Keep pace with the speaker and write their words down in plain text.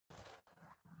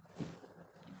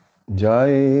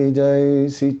Jai Jai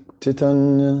Sri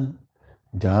Chaitanya,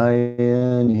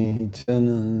 Jaya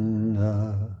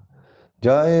Nityananda,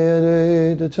 Jaya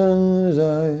Advaita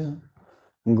Chandra,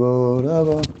 Gaura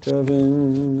Bhakta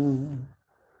Vrinda.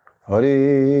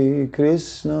 Hare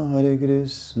Krishna,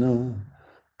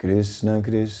 Krishna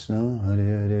Krishna, Hare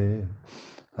Hare,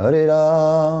 Hare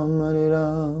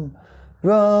Ram,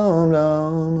 Ram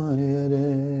Ram, Hare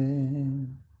Hare.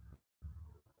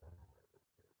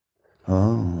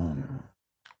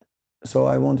 So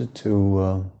I wanted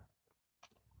to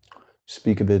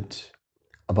speak a bit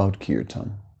about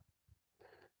Kirtan.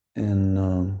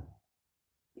 And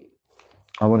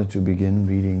I wanted to begin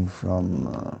reading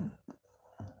from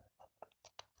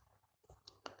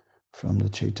the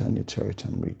Chaitanya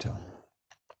Charitamrita.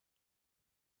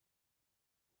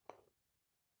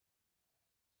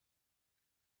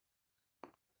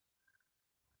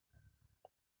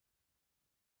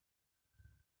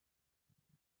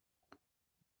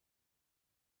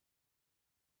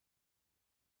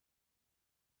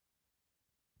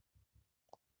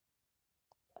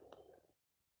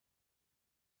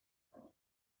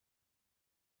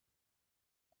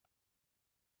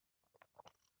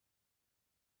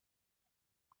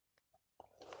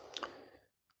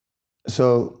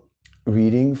 So,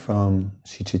 reading from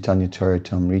Sri Chaitanya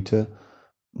Charitamrita,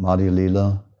 Madhya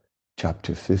Lila,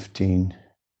 chapter 15,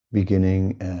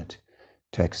 beginning at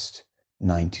text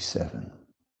 97.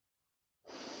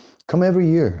 Come every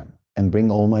year and bring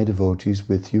all my devotees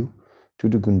with you to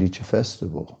the Gundicha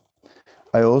festival.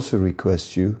 I also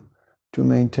request you to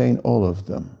maintain all of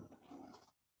them.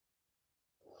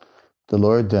 The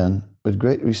Lord then, with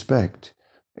great respect,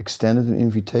 extended an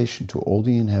invitation to all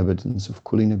the inhabitants of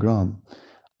Kulinagram,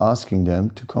 asking them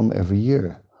to come every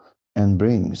year and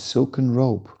bring silken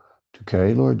rope to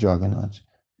carry Lord Jagannath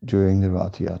during the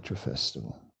Rath Yatra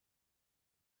festival.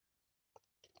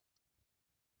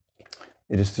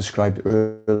 It is described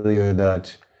earlier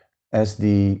that as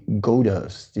the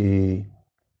Godas, the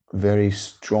very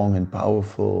strong and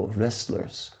powerful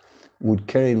wrestlers, would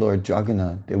carry Lord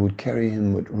Jagannath, they would carry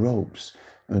him with ropes,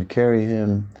 and would carry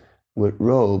him with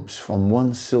ropes from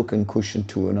one silken cushion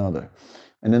to another.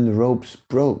 And then the ropes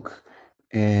broke,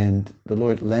 and the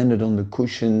Lord landed on the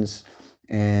cushions,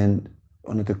 and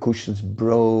one of the cushions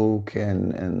broke,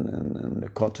 and the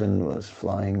cotton was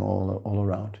flying all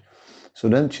around. So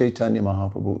then Chaitanya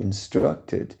Mahaprabhu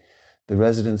instructed the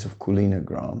residents of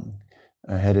Kulinagram,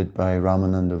 headed by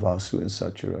Ramananda Vasu and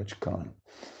Satyaraj Khan.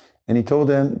 And he told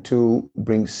them to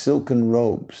bring silken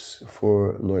robes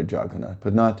for Lord Jagannath,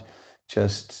 but not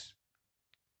just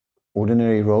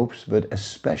ordinary robes, but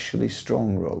especially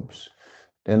strong robes.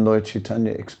 Then Lord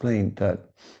Chaitanya explained that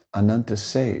Ananta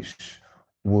Sage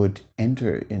would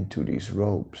enter into these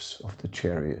robes of the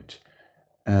chariot,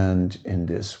 and in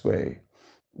this way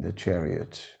the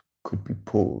chariot could be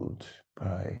pulled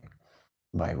by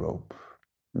rope.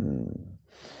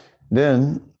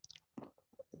 Then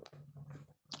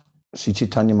Sri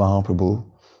Chaitanya Mahaprabhu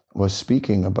was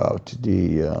speaking about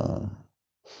the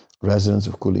residents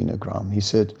of Kulinagram. He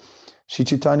said, Sri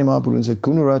Chaitanya Mahaprabhu said,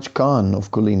 Kunaraj Khan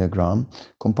of Kulinagram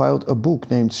compiled a book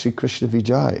named Sri Krishna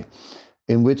Vijay,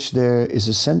 in which there is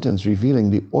a sentence revealing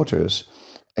the author's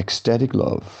ecstatic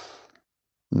love.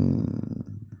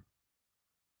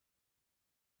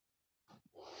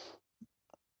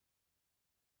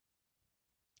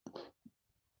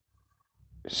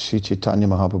 Sri Chaitanya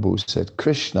Mahaprabhu said,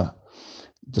 Krishna,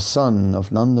 the son of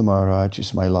Nanda Maharaj,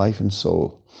 is my life and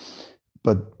soul.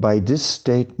 But by this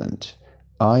statement,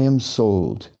 I am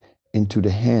sold into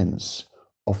the hands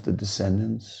of the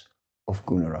descendants of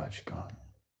Gunaraj Khan.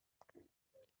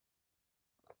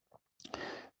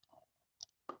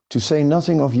 To say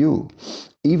nothing of you,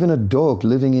 even a dog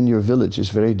living in your village is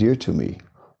very dear to me.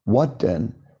 What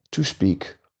then to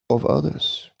speak of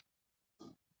others?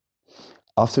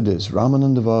 After this,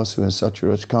 Ramananda Vasu and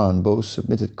Satyaraj Khan both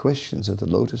submitted questions at the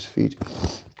lotus feet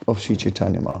of Sri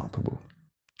Chaitanya Mahaprabhu.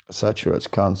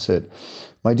 Satyaraj Khan said,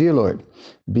 My dear Lord,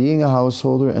 being a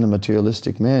householder and a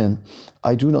materialistic man,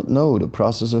 I do not know the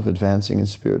process of advancing in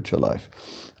spiritual life.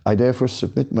 I therefore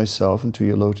submit myself into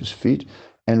your lotus feet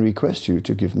and request you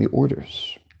to give me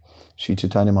orders. Sri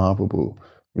Chaitanya Mahaprabhu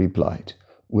replied,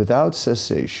 Without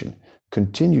cessation,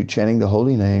 continue chanting the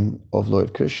holy name of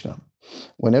Lord Krishna.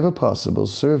 Whenever possible,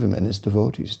 serve him and his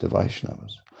devotees, the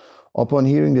Vaishnavas. Upon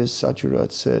hearing this,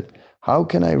 Satyaraj said, How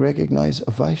can I recognize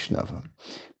a Vaishnava?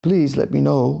 Please let me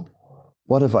know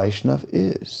what a Vaishnava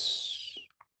is.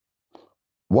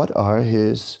 What are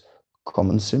his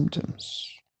common symptoms?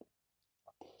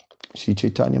 Sri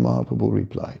Chaitanya Mahaprabhu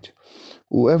replied,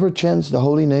 Whoever chants the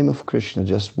holy name of Krishna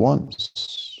just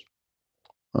once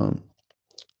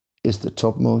is the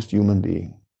topmost human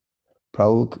being.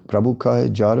 Prabhu kahe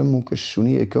jara mukha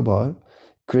suni ekabar,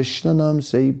 Krishna naam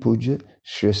se puja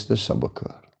shrestha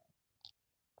sabakar.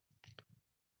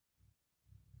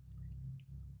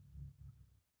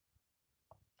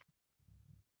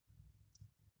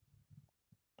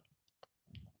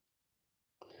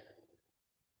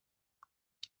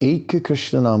 Ek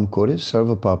Krishna naam kore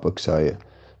sarva papaksaya,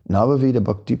 Navaveda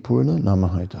bhakti purna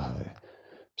namahaitahaya.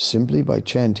 Simply by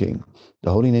chanting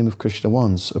the holy name of Krishna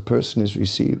once, a person is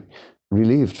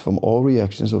relieved from all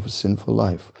reactions of a sinful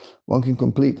life. One can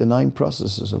complete the 9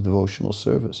 processes of devotional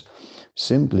service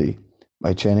simply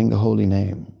by chanting the holy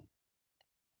name.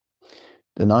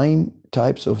 The 9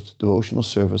 types of devotional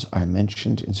service are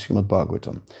mentioned in Srimad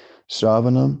Bhagavatam.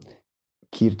 Sravanam,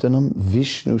 Kirtanam,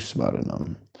 Vishnu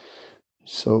Smaranam.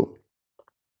 So,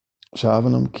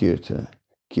 Sravanam,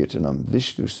 Kirtanam,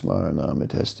 Vishnu Smaranam,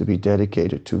 it has to be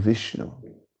dedicated to Vishnu,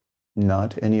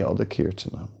 not any other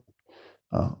Kirtanam.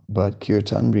 But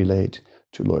Kirtan relate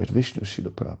to Lord Vishnu,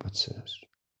 Srila Prabhupada says.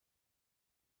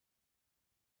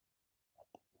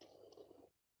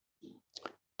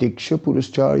 Diksha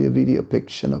Puruscharya Vidya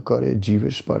Pikshana Kare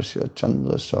Jivasparsha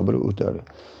Chandra Sabra Uttara.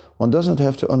 One doesn't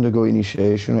have to undergo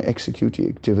initiation or execute the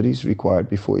activities required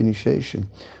before initiation.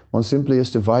 One simply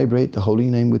has to vibrate the holy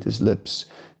name with his lips.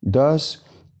 Thus,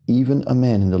 even a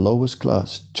man in the lowest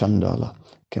class, Chandala,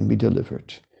 can be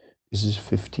delivered. This is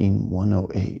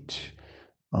 15.108.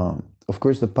 Of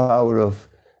course, the power of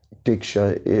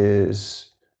Diksha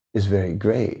is very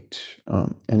great.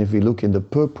 And if we look in the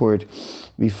purport,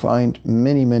 we find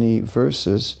many, many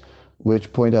verses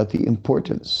which point out the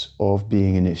importance of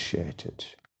being initiated.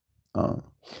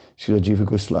 Srila Jiva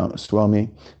Goswami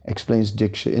explains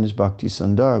Diksha in his Bhakti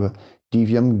Sandarbha.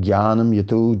 Divyam Jnanam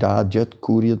Yato Dadyat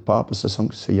Kuryat Papasa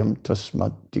Sangsayam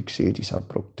Tasmat Diksheti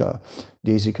Saprokta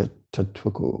Desika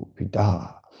Tatvako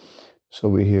Vidaha. So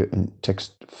we're here in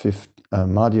text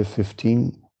Madhya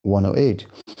 15.108.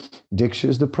 Diksha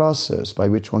is the process by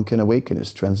which one can awaken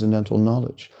his transcendental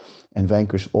knowledge and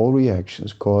vanquish all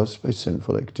reactions caused by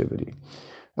sinful activity.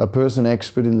 A person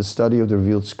expert in the study of the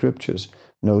revealed scriptures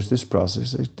knows this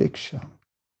process as Diksha.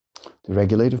 The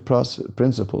regulative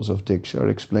principles of Diksha are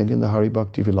explained in the Hari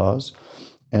Bhakti Vilas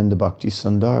and the Bhakti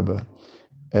Sandarbha.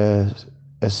 As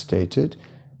stated,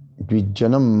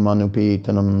 Dvijanam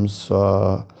manupetanam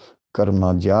swa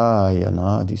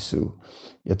karmadhyayanadisu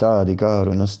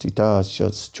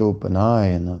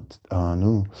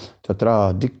yatadikarunastitaschopanayanu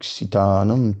tatra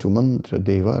diksitanam tu mantra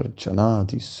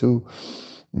devarchanadisu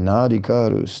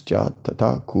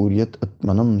nadikarustyatata kuryat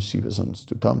atmanam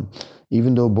sivasanstutam.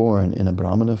 Even though born in a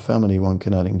Brahmana family, one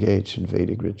cannot engage in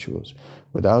Vedic rituals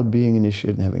without being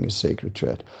initiated and having a sacred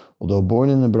thread. Although born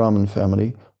in a Brahmin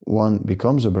family, one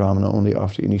becomes a Brahmana only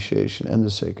after initiation and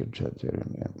the sacred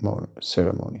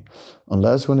ceremony.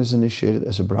 Unless one is initiated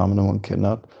as a Brahmana, one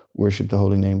cannot worship the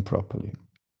holy name properly.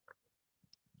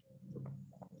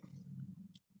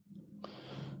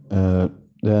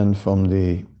 Then from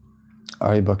the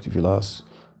Ari Bhakti Vilas,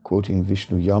 quoting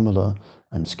Vishnu Yamala,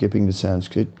 I'm skipping the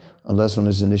Sanskrit. Unless one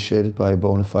is initiated by a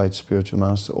bona fide spiritual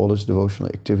master, all his devotional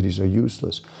activities are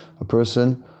useless. A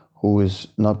person who is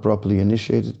not properly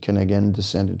initiated can again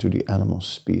descend into the animal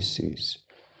species.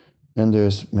 And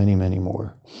there's many, many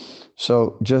more.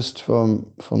 So just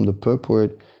from the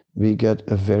purport, we get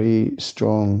a very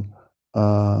strong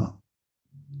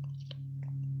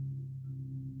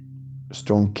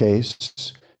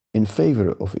case in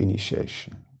favor of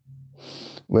initiation.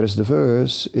 Whereas the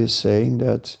verse is saying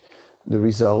that the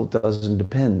result doesn't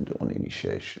depend on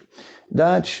initiation.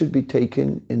 That should be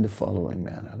taken in the following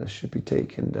manner. That should be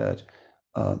taken that,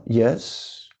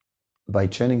 yes, by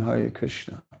chanting Hare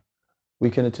Krishna, we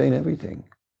can attain everything.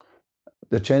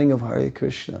 The chanting of Hare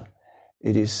Krishna,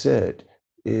 it is said,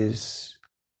 is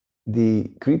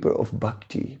the creeper of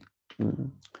bhakti.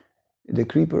 The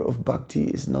creeper of bhakti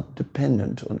is not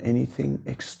dependent on anything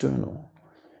external.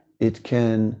 It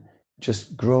can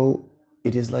just grow.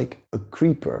 It is like a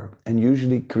creeper, and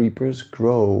usually creepers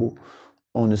grow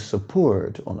on a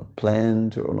support, on a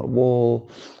plant or on a wall,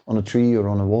 on a tree or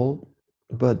on a wall.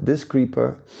 But this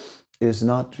creeper is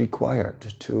not required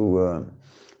to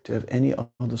have any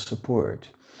other support.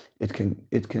 It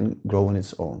can grow on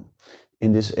its own.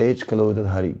 In this age, Kalodat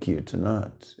Hari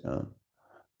Kirtanat,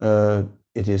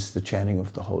 it is the chanting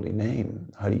of the holy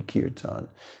name, Hari Kirtan,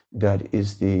 that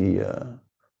is the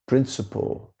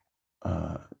principal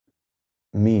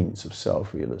means of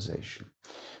self-realization.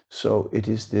 So it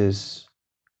is this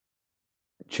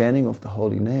chanting of the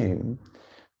holy name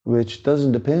which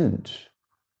doesn't depend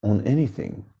on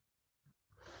anything.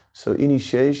 So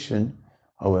initiation,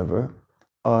 however,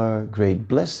 are great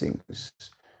blessings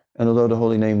And although the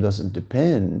holy name doesn't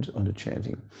depend on the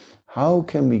chanting, how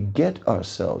can we get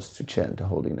ourselves to chant the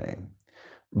holy name?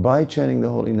 By chanting the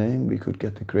holy name, we could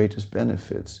get the greatest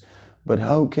benefits. But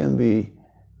how can we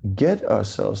get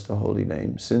ourselves the holy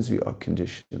name since we are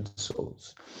conditioned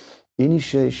souls?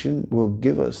 Initiation will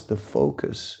give us the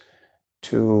focus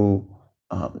to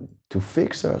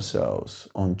fix ourselves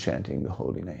on chanting the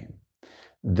holy name.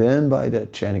 Then by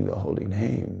that chanting the holy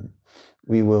name,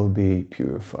 we will be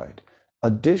purified.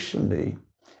 Additionally,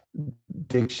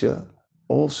 Diksha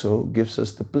also gives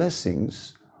us the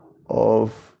blessings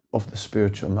of the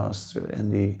spiritual master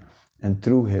and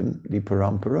through him the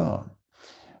parampara,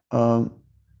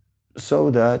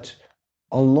 so that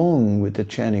along with the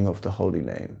chanting of the holy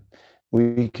name,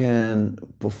 we can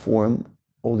perform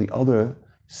all the other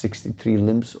 63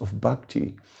 limbs of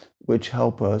bhakti, which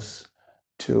help us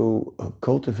to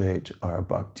cultivate our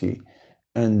bhakti,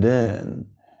 and then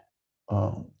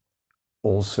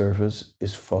all service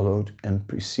is followed and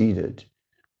preceded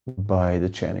by the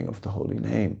chanting of the holy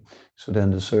name. So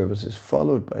then the service is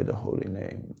followed by the holy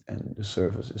name, and the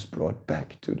service is brought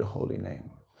back to the holy name.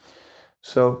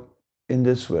 So in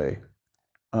this way,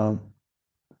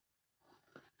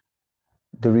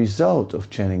 the result of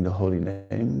chanting the holy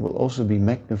name will also be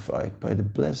magnified by the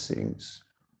blessings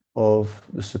of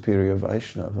the superior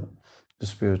Vaishnava, the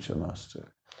spiritual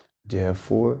master.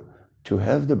 Therefore, to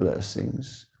have the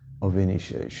blessings of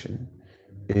initiation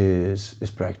is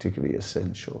practically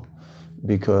essential,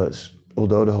 because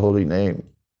although the holy name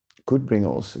could bring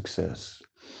all success,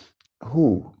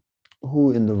 who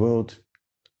in the world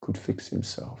could fix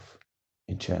himself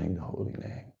in chanting the holy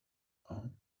name?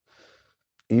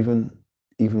 Even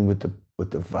with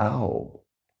the vow,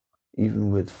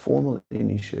 even with formal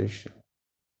initiation,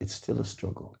 it's still a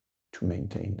struggle to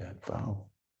maintain that vow.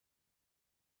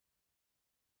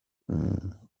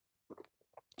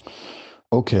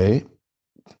 Okay.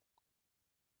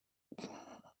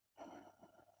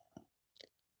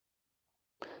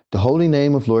 The holy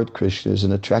name of Lord Krishna is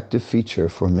an attractive feature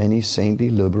for many saintly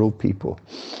liberal people.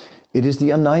 It is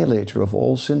the annihilator of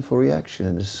all sinful reaction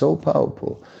and is so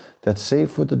powerful that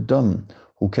save for the dumb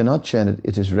who cannot chant it,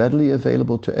 it is readily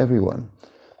available to everyone,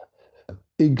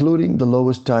 including the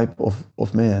lowest type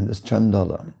of man, the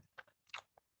Chandala.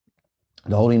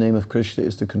 The holy name of Krishna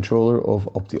is the controller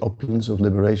of the opulence of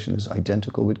liberation, is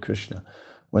identical with Krishna.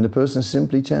 When the person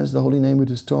simply chants the holy name with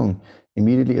his tongue,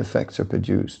 immediately effects are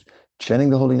produced. Chanting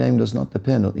the holy name does not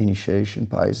depend on initiation,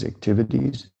 pious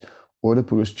activities, or the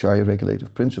Puruscharya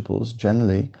regulative principles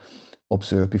generally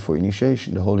observed before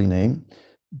initiation. The holy name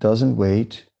doesn't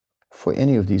wait for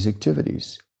any of these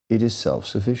activities. It is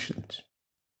self-sufficient.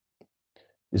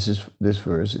 This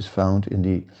verse is found in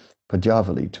the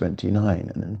Pajavali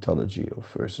 29, an anthology of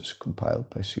verses compiled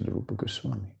by Srila Rupa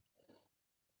Goswami.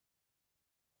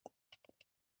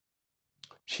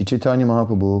 Sri Chaitanya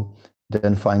Mahaprabhu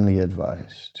then finally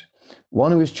advised,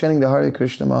 one who is chanting the Hare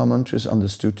Krishna Mahamantra is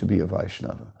understood to be a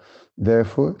Vaishnava.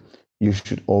 Therefore, you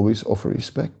should always offer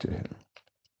respect to him.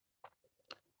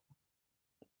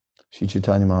 Sri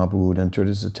Chaitanya Mahaprabhu then turned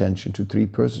his attention to three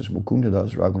persons,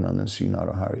 Mukundadas, Raghunan, and Sri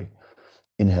Narahari,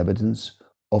 inhabitants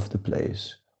of the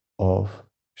place of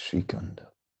Srikanda.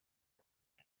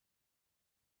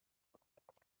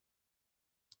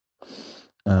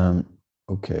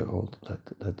 Okay,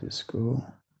 let this go.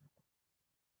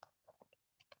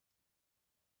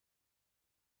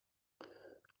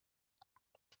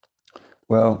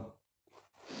 Well,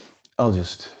 I'll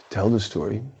just tell the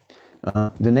story.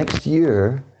 The next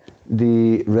year,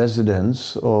 the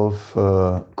residents of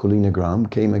Kulinagram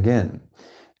came again,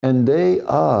 and they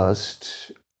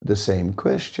asked the same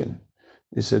question.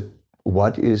 They said,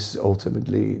 what is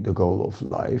ultimately the goal of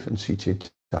life? And Sri Chaitanya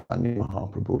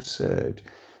Mahaprabhu said,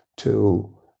 to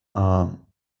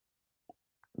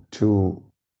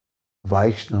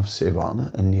Vaishnav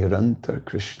Sevana and Nirantar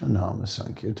Krishna Nama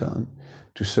Sankirtan,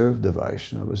 to serve the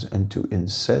Vaishnavas and to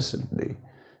incessantly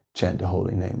chant the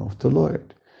holy name of the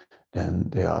Lord. Then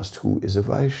they asked, who is a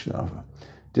Vaishnava?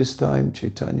 This time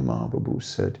Chaitanya Mahaprabhu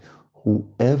said,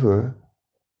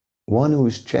 one who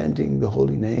is chanting the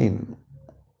holy name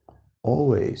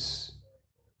always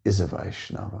is a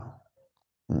Vaishnava.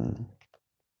 And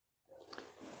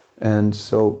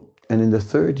in the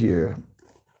third year,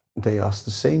 they asked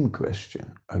the same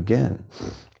question again.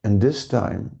 And this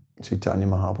time, Chaitanya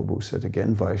Mahaprabhu said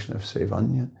again, Vaishnav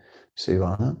Sevana,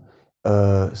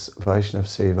 Vaishnav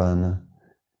Sevana,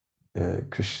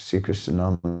 Sri Krishna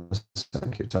Nama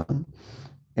Sankirtan.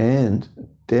 And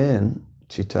then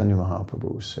Chaitanya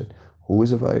Mahaprabhu said, who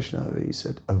is a Vaishnava? He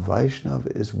said, a Vaishnava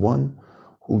is one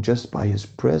who just by his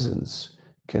presence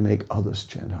can make others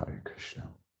chant Hare Krishna.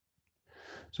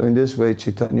 So in this way,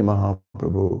 Chaitanya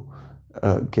Mahaprabhu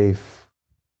gave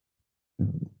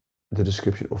the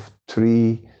description of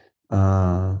three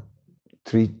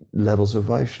levels of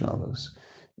Vaishnavas: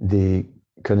 the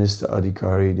Kanistha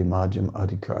Adhikari, the Madhyam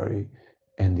Adhikari,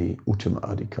 and the Uttama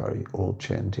Adhikari, all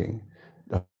chanting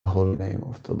the holy name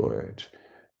of the Lord.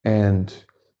 And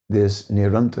this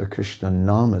Nirantara Krishna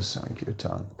Nama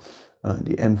Sankirtan,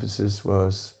 the emphasis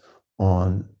was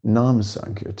on Nama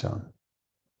Sankirtan.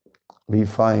 We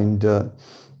find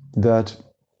that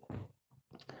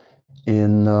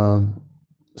in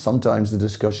sometimes the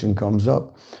discussion comes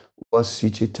up, was Sri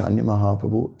Chaitanya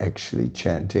Mahaprabhu actually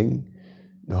chanting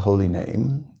the holy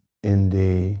name and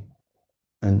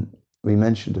we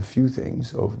mentioned a few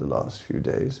things over the last few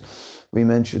days. We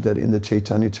mentioned that in the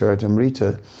Chaitanya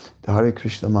Charitamrita, the Hare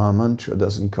Krishna Maha Mantra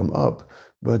doesn't come up,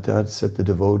 but that's that the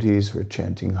devotees were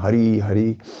chanting Hari,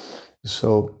 Hari.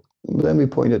 So then we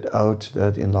pointed out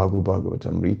that in Laghu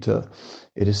Bhagavatamrita,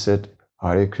 it is said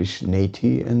Hare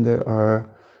Krishneti, and there are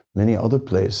many other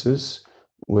places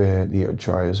where the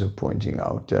acharyas are pointing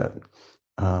out that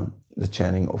the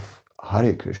chanting of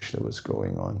Hare Krishna was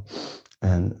going on,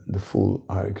 and the full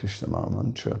Hare Krishna Maha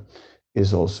Mantra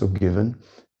is also given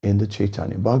in the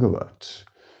Chaitanya Bhagavat.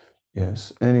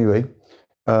 Yes. Anyway,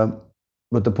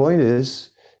 but the point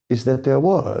is that there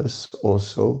was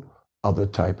also other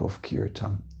type of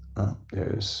kirtan.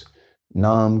 There's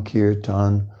Nam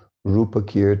Kirtan, Rupa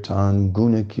Kirtan,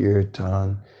 Guna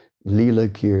Kirtan, Lila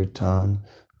Kirtan,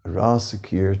 Rasa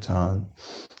Kirtan,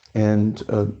 and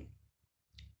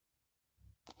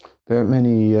there are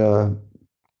many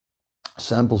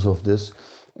samples of this,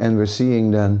 and we're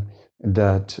seeing then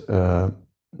that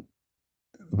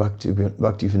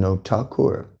Bhaktivinoda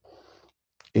Thakur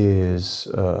is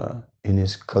in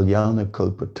his Kalyana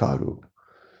Kalpataru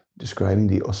describing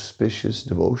the auspicious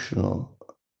devotional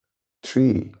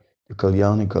tree. The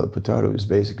Kalyana Kalpataru is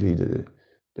basically the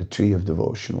tree of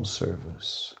devotional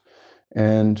service.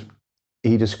 And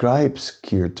he describes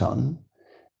kirtan,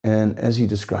 and as he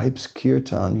describes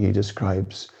kirtan, he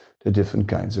describes the different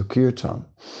kinds of kirtan.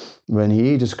 When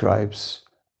he describes,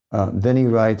 then he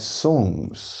writes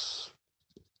songs.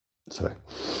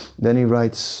 Then he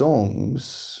writes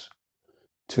songs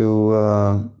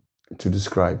to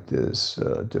describe this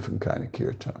different kind of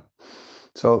kirtan.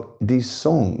 So these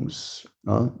songs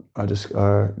that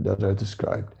are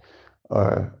described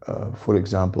are, for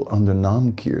example, under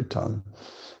Nam Kirtan,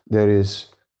 there is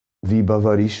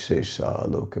Vibhavarishesha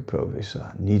Aloka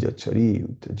Pravesa Nida Chari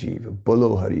Utajiva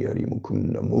Bolo Hari Hari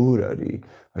Mukunda Murari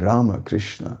Rama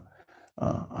Krishna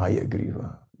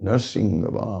Hayagriva Narsingha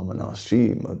Vamana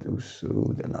Sri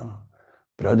Madhusudana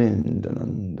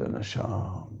Pradindanandana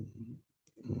Sham.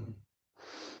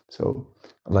 So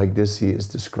like this, he is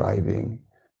describing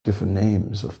different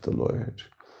names of the Lord,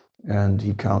 and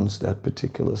he counts that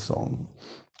particular song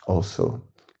also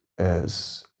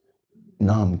as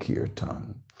Nam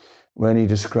Kirtan. When he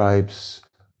describes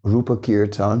Rupa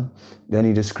Kirtan, then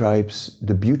he describes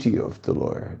the beauty of the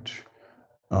Lord.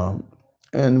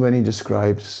 And when he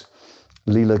describes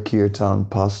Lila Kirtan,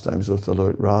 pastimes of the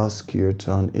Lord, Ras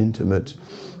Kirtan, intimate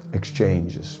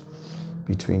exchanges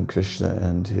between Krishna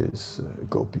and his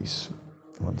gopis.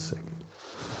 One second.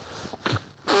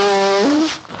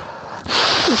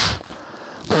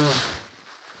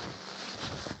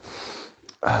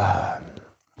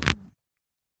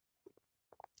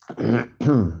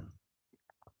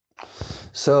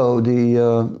 So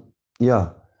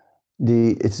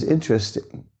it's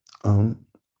interesting.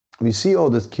 We see all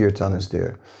this kirtan is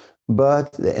there,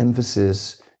 but the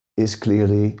emphasis is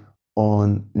clearly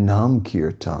on Nam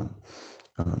Kirtan.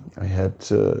 I had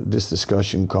this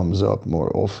discussion comes up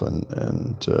more often,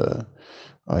 and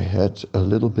I had a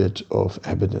little bit of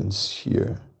evidence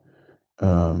here.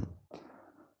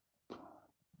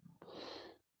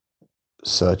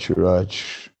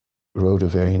 Satyaraj wrote a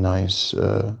very nice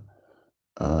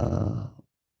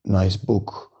nice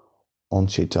book on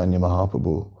Chaitanya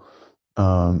Mahaprabhu,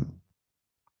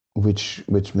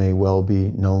 which may well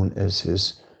be known as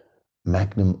his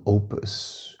magnum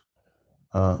opus.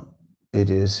 It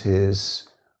is his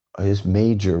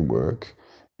major work,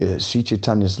 Sri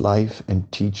Chaitanya's life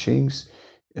and teachings.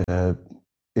 It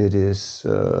is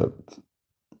a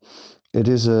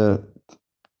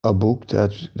book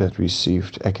that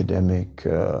received academic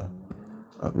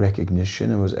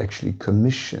recognition and was actually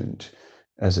commissioned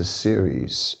as a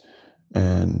series,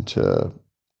 and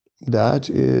that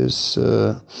is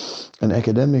an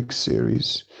academic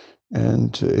series,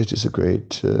 and it is a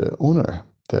great honor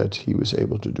that he was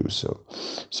able to do so.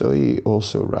 So he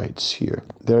also writes here.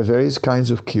 There are various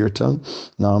kinds of kirtan,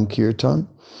 Nam Kirtan,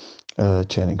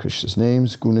 chanting Krishna's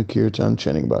names, Guna Kirtan,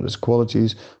 chanting about his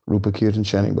qualities, Rupa Kirtan,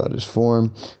 chanting about his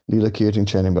form, Lila Kirtan,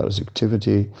 chanting about his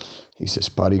activity. He says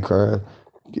Parikara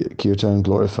Kirtan,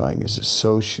 glorifying his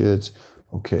associates.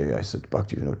 Okay, I said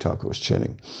Bhaktivinoda Thakur was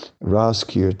chanting Ras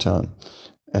Kirtan.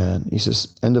 And he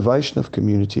says, and the Vaishnav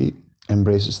community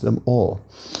embraces them all.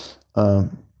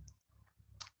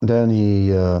 Then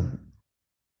he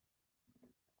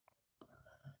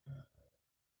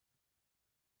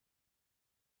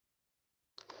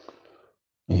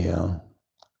yeah.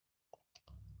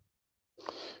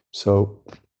 So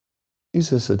he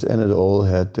says that, and it all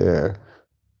had their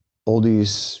all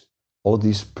these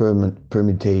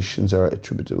permutations are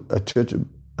attributable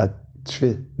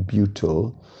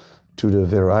to the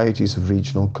varieties of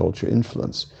regional culture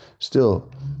influence. Still,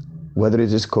 whether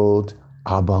it is called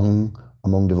Abhang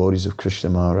among devotees of Krishna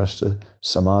Maharashtra,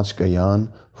 Samaj Gayan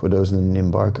for those in the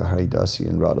Nimbarka Haridasi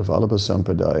and Radha Vallabha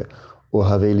Sampradaya, or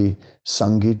Haveli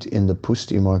Sangit in the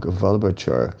Pusti mark of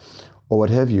Vallabhachar, or what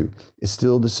have you, it's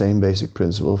still the same basic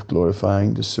principle of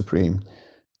glorifying the Supreme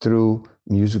through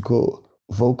musical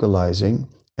vocalizing,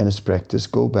 and its practice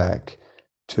go back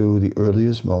to the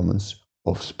earliest moments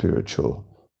of spiritual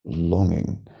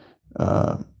longing.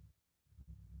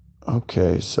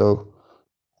 Okay, so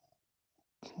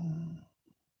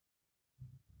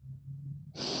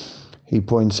he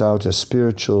points out a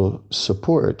spiritual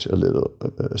support, a little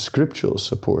scriptural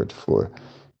support for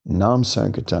Nam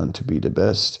Sankirtan to be the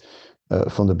best.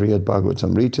 From the Brihad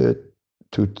Bhagavatamrita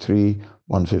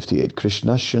 2.3.158.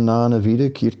 Krishna Shanana Vida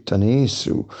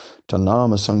Kirtanesu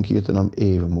Tanama Sankirtanam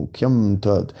Eva Mukyam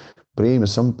Tad Prema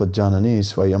Sampajanane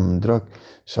Swayam Drak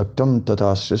Shaktam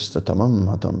Tatashrista Tamam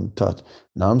Hatam Tat.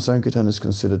 Nam Sankirtan is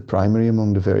considered primary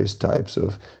among the various types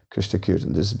of Krishna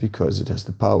Kirtan. This is because it has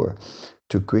the power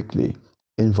to quickly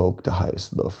invoke the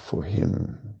highest love for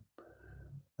him.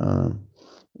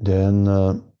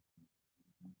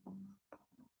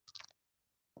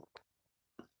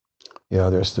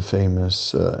 There's the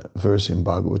famous verse in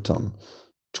Bhagavatam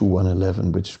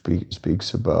 2.1.11, which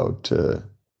speaks about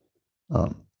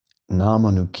Nam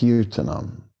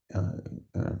Anukirtanam.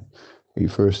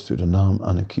 Refers to the Nam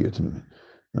Anukirtanam.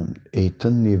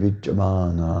 Etan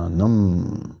Nivijamana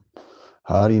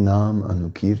Harinam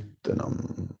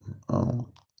Anukirtanam.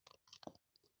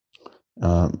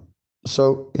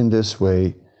 So in this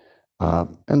way,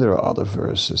 and there are other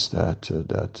verses that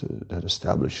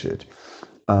establish it.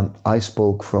 I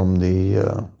spoke from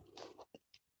the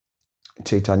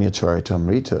Chaitanya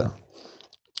Charitamrita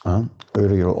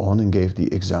earlier on and gave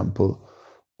the example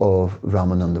of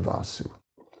Ramananda Vasu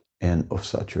and of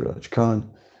Satyaraj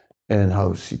Khan, and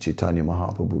how Sri Chaitanya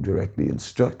Mahaprabhu directly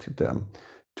instructed them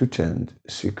to chant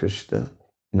Sri Krishna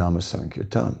Nama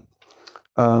Sankirtan.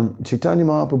 Chaitanya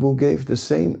Mahaprabhu gave the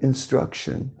same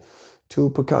instruction to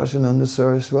Prakashananda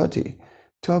Saraswati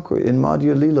Thakur in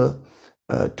Madhya Lila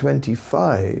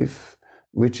 25,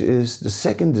 which is the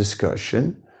second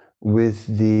discussion with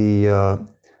the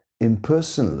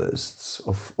impersonalists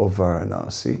of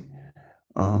Varanasi.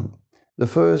 The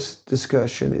first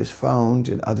discussion is found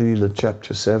in Adilila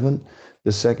chapter 7.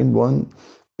 The second one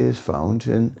is found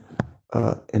in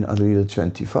Adilila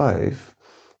 25.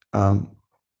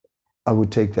 I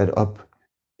would take that up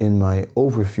in my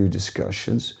overview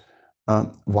discussions.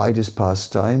 Why this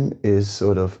pastime is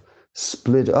sort of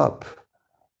split up.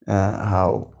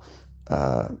 How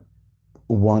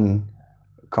one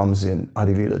comes in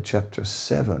Adilila chapter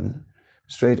 7,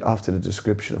 straight after the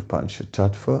description of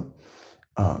Panchatattva,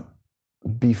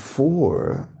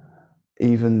 before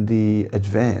even the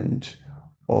advent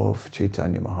of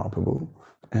Chaitanya Mahaprabhu.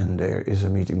 And there is a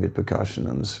meeting with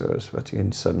Prakashananda Saraswati,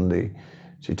 and suddenly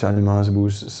Chaitanya Mahaprabhu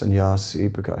is sannyasi,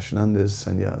 Prakashananda is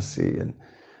sannyasi,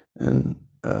 and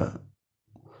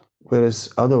whereas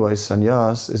otherwise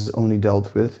sannyas is only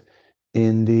dealt with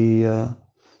in the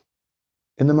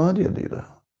Madhya Lila.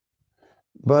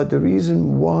 But the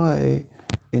reason why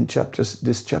in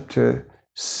this chapter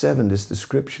 7, this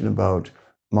description about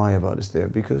Mayavad is there,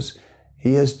 because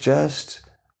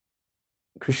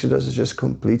Krishnadas has just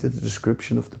completed the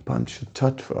description of the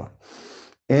Panchatattva.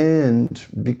 And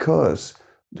because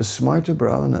the Smarta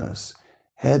Brahmanas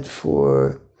had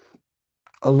for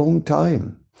a long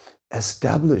time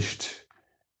established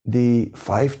the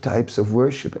 5 types of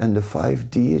worship and the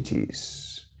 5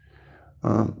 deities,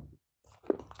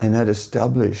 and had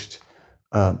established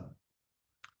the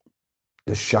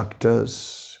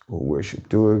Shaktas, who worship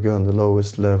Durga on the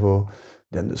lowest level,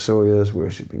 then the Suryas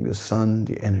worshipping the sun,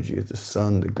 the energy of the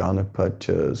sun, the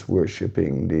Ganapatyas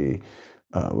worshipping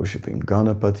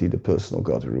Ganapati, the personal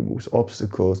god who removes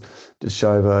obstacles, the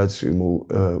Shaivats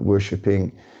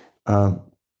worshipping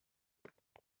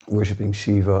worshipping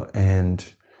Shiva, and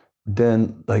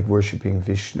then like worshipping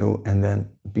Vishnu, and then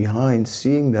behind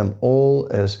seeing them all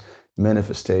as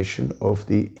manifestation of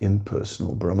the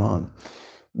impersonal Brahman.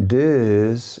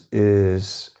 This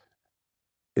is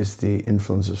the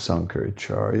influence of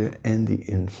Sankaracharya and the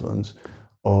influence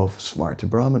of Smarta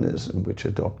Brahmanism, which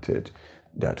adopted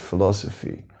that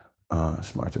philosophy.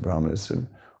 Smarta Brahmanism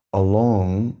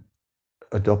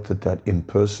adopted that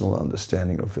impersonal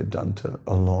understanding of Vedanta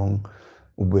along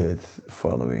with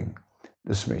following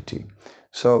the Smriti.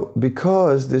 So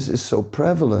because this is so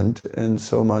prevalent and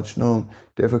so much known,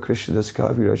 therefore Krishnadas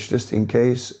Kaviraj, just in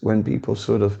case when people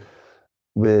sort of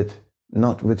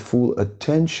not with full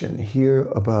attention hear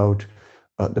about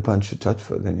the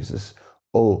Panchatattva, then he says,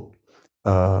 oh,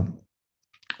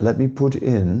 let me put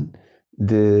in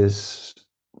this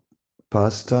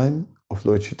pastime of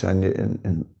Lord Chaitanya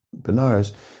in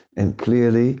Benares and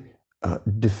clearly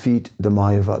defeat the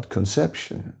Mayavad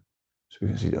conception. So you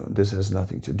can see this has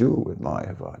nothing to do with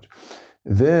Mayavad.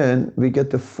 Then we get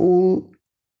the full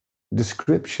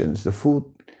descriptions, the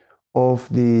full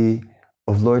of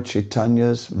Lord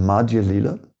Chaitanya's Madhya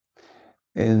Lila,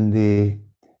 and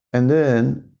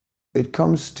then it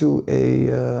comes to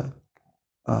a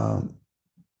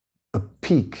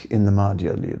peak in the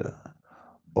Madhya Lila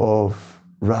of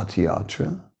Rath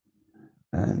Yatra,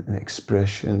 and an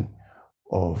expression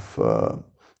of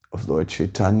Lord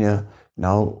Chaitanya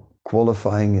now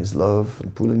qualifying his love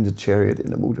and pulling the chariot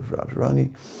in the mood of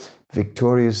Radharani,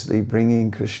 victoriously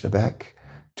bringing Krishna back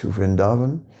to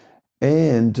Vrindavan,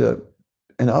 and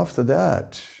after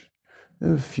that,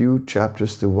 a few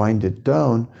chapters to wind it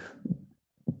down,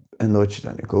 and Lord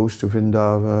Chaitanya goes to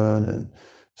Vrindavan and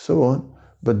so on.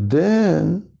 But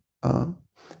then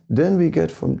we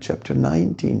get from chapter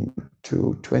 19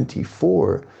 to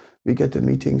 24, we get the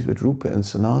meetings with Rupa and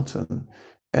Sanatan,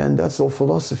 and that's all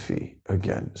philosophy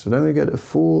again. So then we get a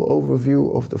full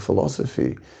overview of the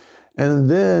philosophy. And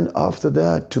then after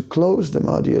that, to close the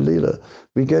Madhya Lila,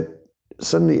 we get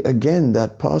suddenly again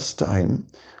that pastime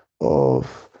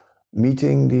of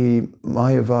meeting the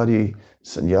Mayavadi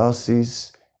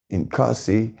sannyasis in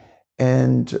Kasi,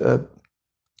 and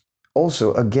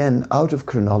also again out of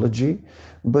chronology,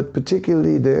 but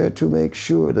particularly there to make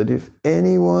sure that if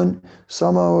anyone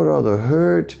somehow or other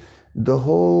heard the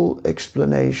whole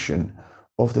explanation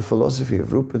of the philosophy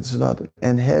of Rupa and Sanatana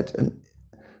and had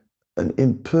an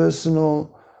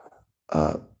impersonal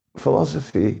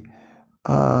philosophy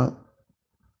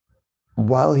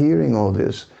while hearing all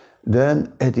this,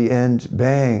 then at the end,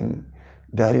 bang,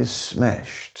 that is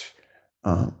smashed.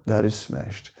 That is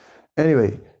smashed.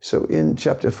 Anyway, so in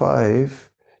chapter 25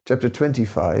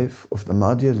 of the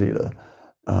Madhya Lila,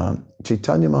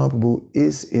 Chaitanya Mahaprabhu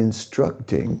is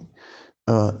instructing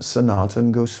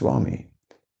Sanatan Goswami.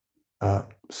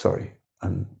 Sorry,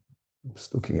 I'm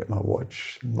just looking at my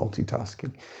watch,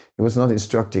 multitasking. He was not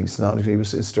instructing Sanatan, he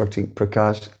was instructing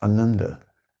Prakash Ananda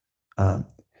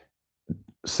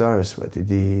Saraswati,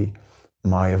 the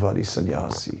Mayavadi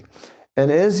sannyasi.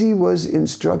 And as he was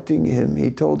instructing him,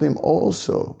 he told him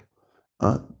also,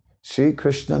 Sri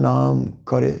Krishna Nam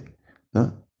Kare.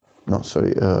 No,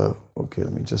 sorry. Okay,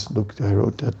 let me just look. I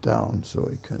wrote that down so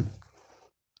I can.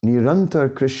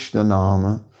 Nirantar Krishna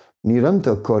Nama,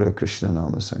 Nirantar Kare Krishna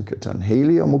Nama Sankirtan,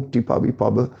 Helia Mukti Pabi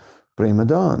Paba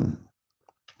Premadan.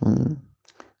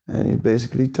 And he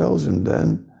basically tells him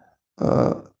then,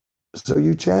 so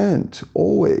you chant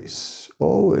always,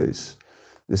 always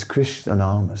this Krishna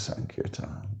Nama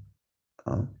Sankirtan.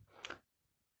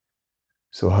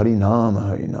 So Harinama,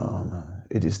 Harinama,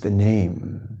 it is the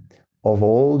name of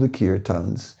all the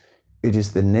kirtans. It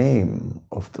is the name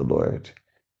of the Lord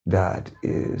that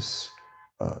is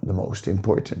the most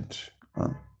important.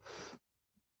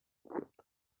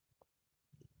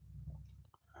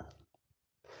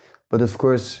 But of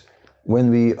course,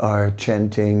 when we are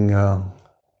chanting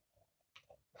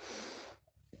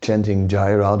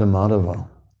Jai Radha Madhava,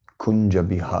 Kunja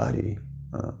Bihari,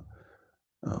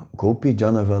 Gopi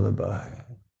Jana Vallabhai,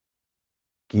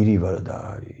 Giri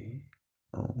Varadari,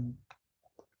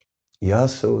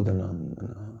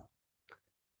 Yasodanandana.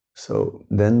 So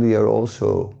then we are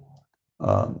also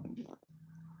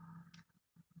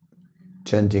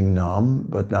chanting Nam,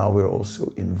 but now we're also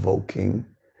invoking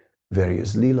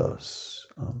various leelas.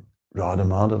 Radha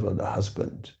Madhava, the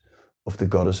husband of the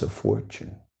goddess of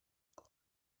fortune.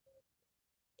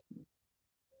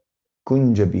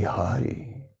 Kunja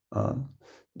Bihari,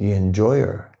 the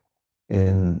enjoyer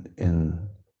in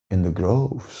the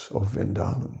groves of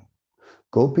Vrindavan.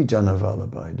 Gopi Jana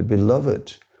Vallabhai, the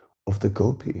beloved of the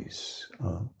gopis.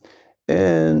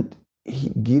 And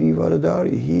Giri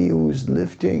Varadari, he who is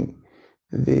lifting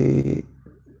the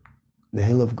the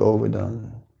hill of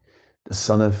Govardhan, the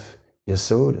son of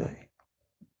Yasoda.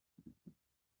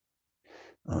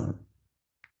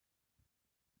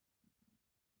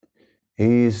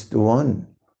 He is the one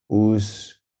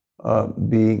who's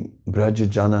being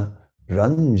Brajajana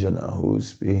Ranjana,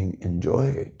 who's being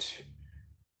enjoyed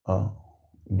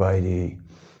by the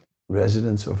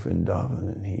residents of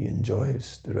Vrindavan, and he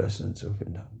enjoys the residents of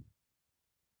Vrindavan.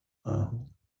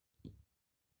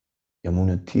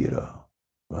 Yamuna Tira,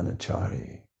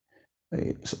 Vanachari,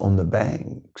 is on the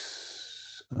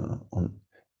banks,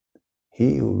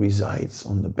 he who resides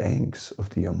on the banks of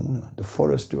the Yamuna, the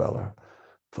forest dweller,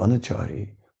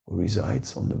 Vanachari, who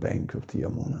resides on the bank of the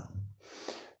Yamuna.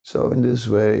 So in this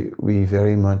way, we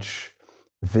very much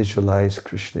visualize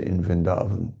Krishna in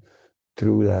Vrindavan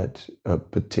through that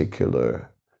particular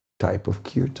type of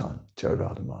kirtan, Jai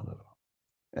Radha Madhava.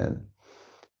 And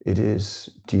it is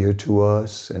dear to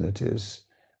us, and it is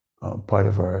part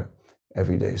of our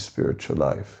everyday spiritual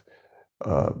life.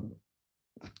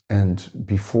 And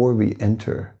before we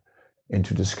enter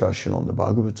into discussion on the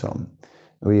Bhagavatam,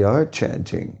 we are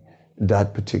chanting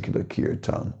that particular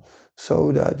kirtan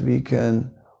so that we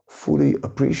can fully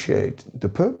appreciate the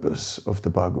purpose of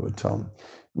the Bhagavatam,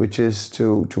 which is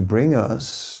to bring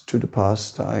us to the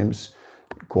pastimes,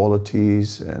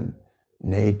 qualities, and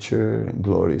nature and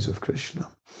glories of Krishna.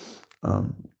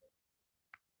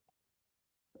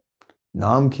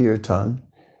 Nam Kirtan,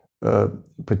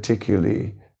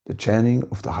 particularly the chanting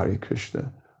of the Hare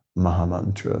Krishna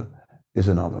Mahamantra, is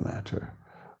another matter.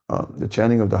 The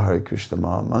chanting of the Hare Krishna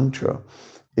Mahamantra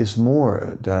is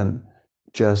more than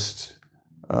just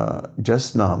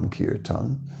Nam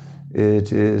Kirtan.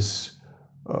 It is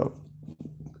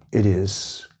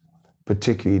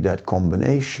particularly that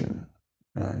combination,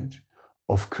 right,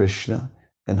 of Krishna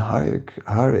and Hare,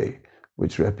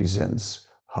 which represents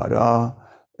Hara.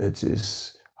 It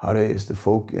is Hare is the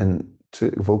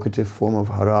vocative form of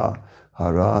Hara.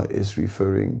 Hara is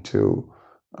referring to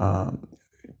the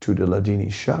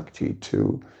Ladini Shakti,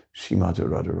 to Srimati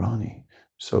Radharani.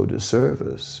 So the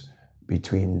service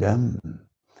between them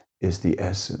is the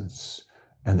essence,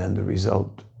 and then the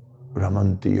result,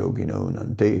 Ramanti Yogino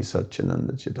Nante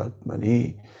Satchananda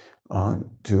Chitatmani,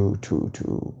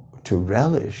 to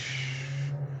relish,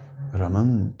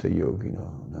 Ramanta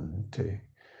Yogino Nante,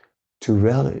 to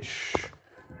relish.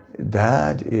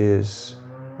 That is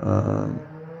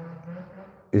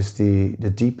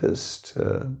the deepest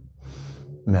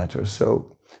matter.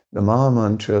 So the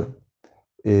Mahamantra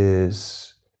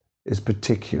is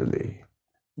particularly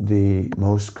the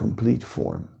most complete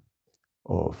form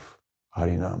of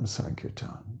Harinam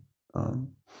Sankirtan.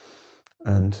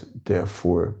 And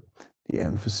therefore the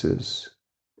emphasis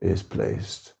is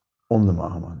placed on the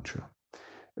Mahamantra.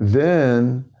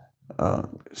 Then,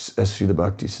 as Srila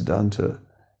Bhaktisiddhanta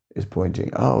is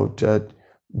pointing out, that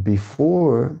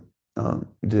before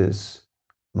this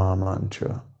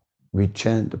Mahamantra, we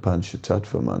chant the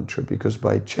Panchatattva mantra, because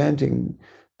by chanting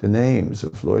the names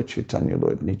of Lord Chaitanya,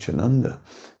 Lord Nityananda,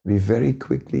 we very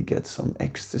quickly get some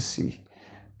ecstasy.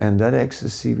 And that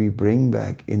ecstasy we bring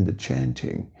back in the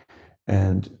chanting.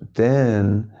 And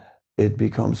then it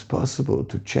becomes possible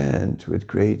to chant with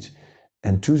great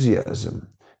enthusiasm.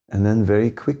 And then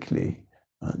very quickly,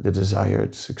 the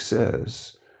desired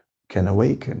success can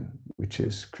awaken, which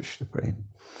is Krishna Prema.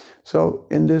 So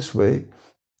in this way,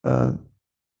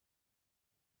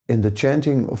 in the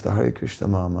chanting of the Hare Krishna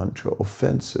Mahamantra,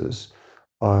 offenses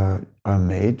are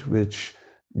made which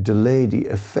delay the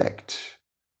effect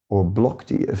or block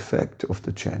the effect of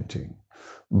the chanting.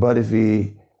 But if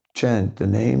we chant the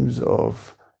names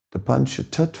of the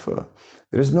Panchatattva,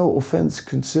 there is no offense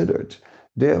considered.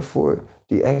 Therefore,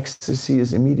 the ecstasy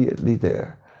is immediately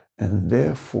there. And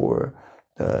therefore,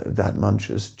 that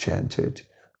mantra is chanted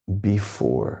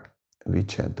before we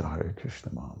chant the Hare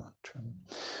Krishna Mahamantra.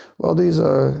 Well, these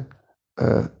are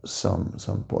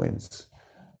some points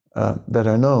that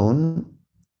are known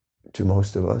to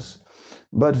most of us,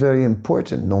 but very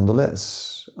important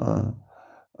nonetheless,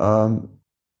 that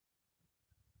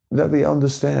we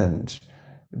understand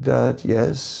that,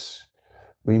 yes,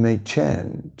 we may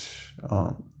chant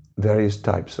various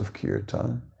types of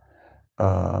kirtan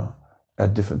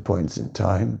at different points in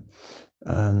time,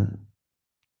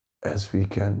 as we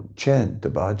can chant the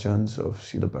bhajans of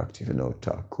Srila Bhaktivinoda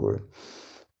Thakur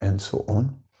and so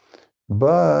on.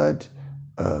 But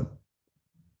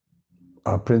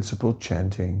our principal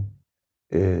chanting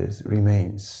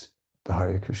remains the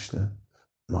Hare Krishna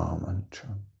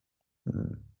Mahamantra.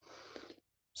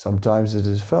 Sometimes it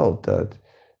is felt that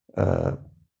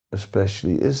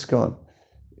especially ISKCON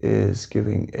is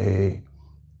giving a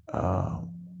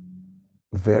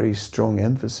very strong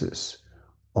emphasis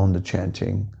on the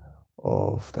chanting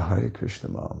of the Hare Krishna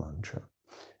Maha Mantra.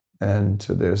 And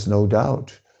there's no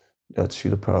doubt that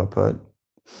Srila Prabhupada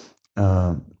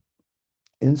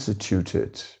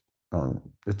instituted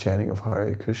the chanting of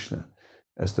Hare Krishna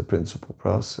as the principal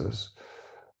process.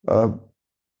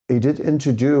 He did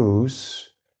introduce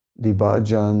the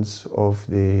bhajans of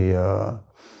the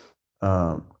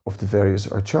various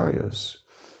acharyas,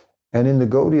 and in the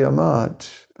Gaudiya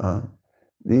Math,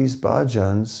 these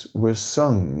bhajans were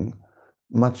sung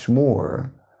much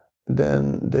more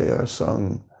than they are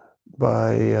sung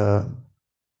by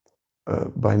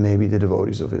maybe the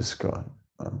devotees of ISKCON.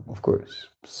 Of course,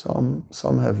 some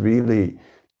have really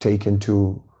taken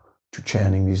to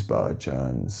chanting these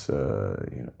bhajans,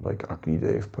 like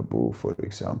Agnidev Prabhu, for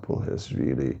example, has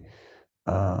really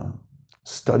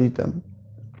studied them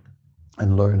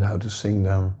and learned how to sing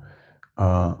them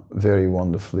very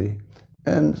wonderfully,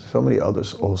 and so many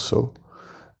others also.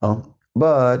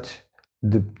 But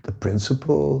the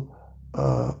principal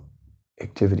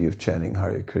activity of chanting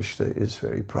Hare Krishna is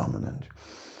very prominent.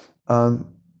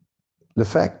 The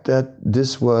fact that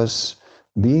this was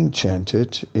being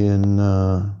chanted in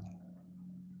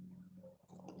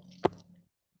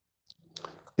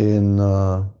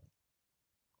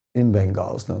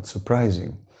Bengal is not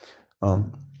surprising.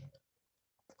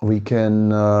 We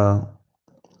can,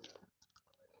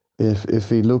 if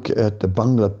we look at the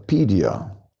Banglapedia,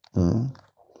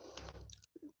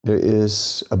 there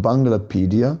is a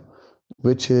Banglapedia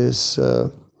which is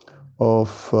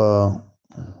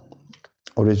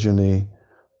originally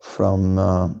from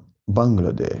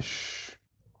Bangladesh.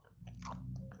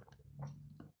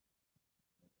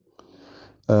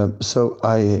 So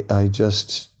I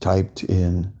just typed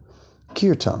in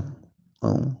Kirtan.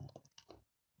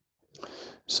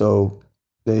 So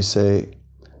they say,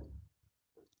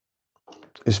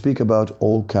 they speak about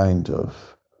all kind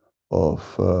of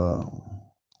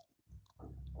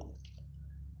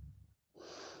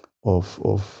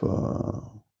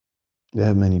they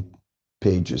have many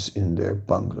pages in their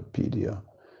Banglapedia.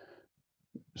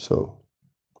 So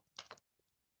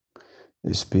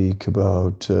they speak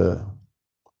about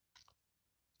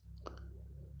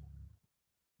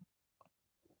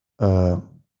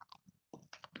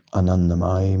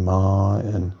Anandamayi Ma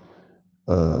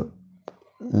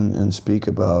and speak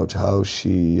about how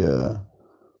she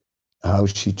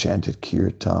chanted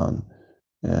kirtan,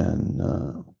 and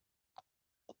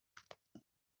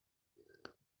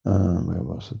where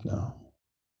was it now?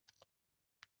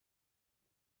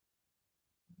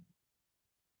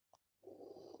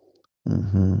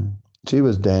 She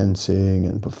was dancing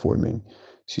and performing.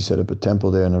 She set up a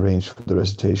temple there and arranged for the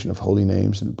recitation of holy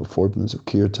names and the performance of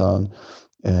kirtan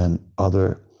and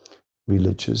other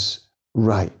religious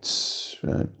rites.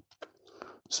 Right?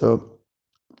 So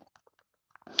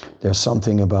there's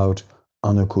something about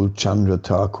Anukul Chandra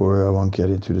Thakur, I won't get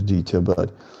into the detail,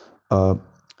 but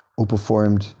who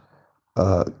performed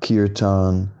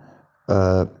kirtan.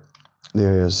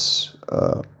 There's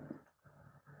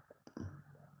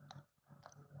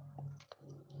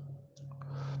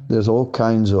all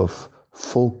kinds of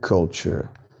folk culture.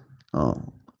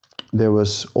 There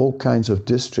was all kinds of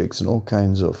districts and all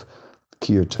kinds of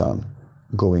kirtan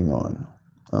going on.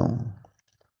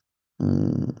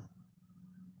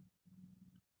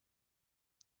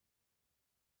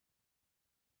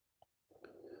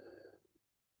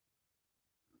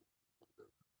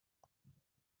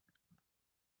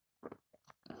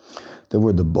 There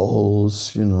were the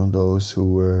bowls, those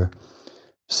who were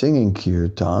singing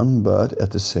kirtan, but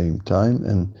at the same time,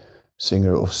 and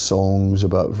singer of songs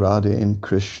about Radha and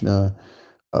Krishna,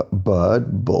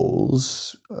 but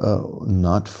bowls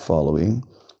not following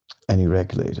any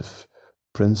regulative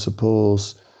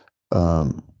principles.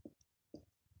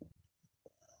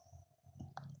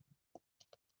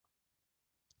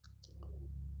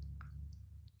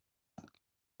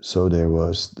 So there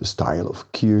was the style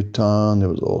of kirtan, there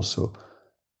was also,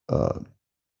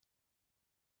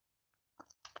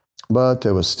 but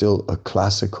there was still a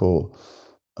classical,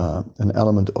 an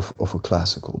element of a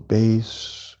classical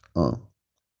base.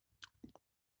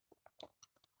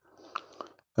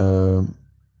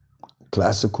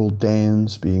 Classical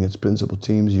dance being its principal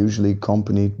themes, usually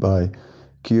accompanied by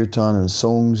kirtan and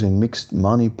songs in mixed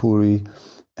Manipuri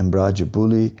and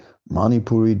Brajabuli,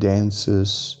 Manipuri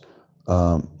dances,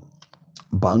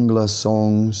 Bangla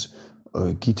songs,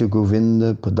 Gita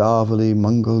Govinda, Padavali,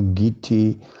 Mangal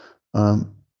Giti.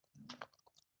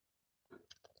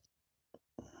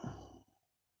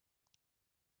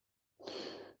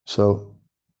 So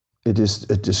it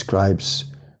describes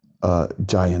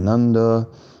Jayananda,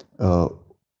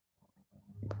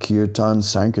 Kirtan,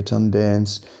 Sankirtan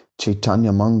dance,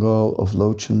 Chaitanya Mangal of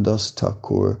Lochan Das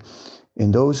Thakur.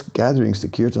 In those gatherings, the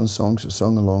Kirtan songs are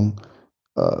sung along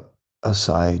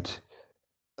aside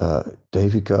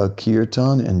Devika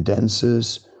Kirtan and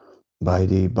dances by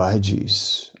the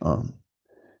Bhajis.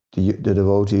 The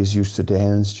devotees used to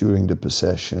dance during the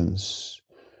processions.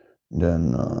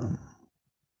 Then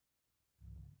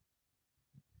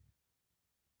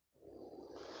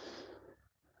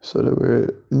so there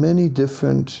were many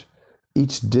different,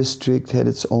 each district had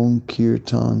its own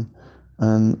kirtan,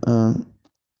 and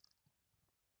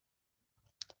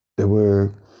there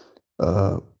were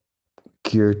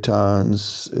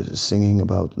kirtans singing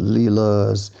about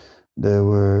leelas. There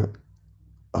were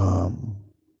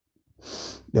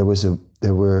there was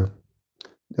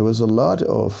a lot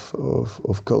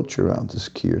of culture around this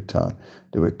kirtan.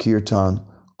 There were kirtan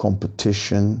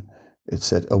competition. It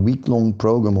said a week-long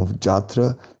program of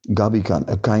Jatra Gabikan,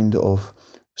 a kind of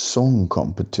song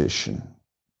competition.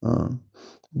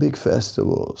 Big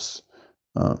festivals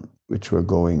which were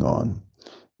going on.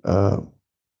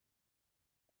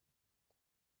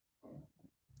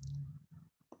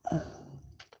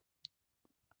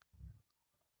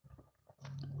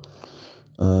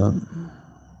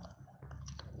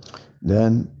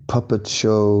 Then puppet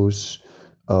shows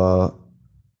to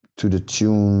the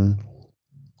tune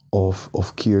of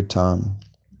kirtan.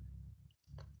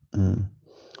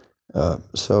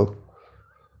 So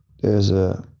there's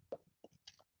an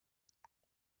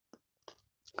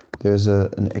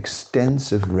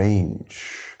extensive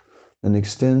range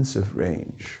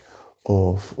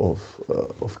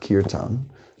of kirtan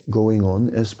going on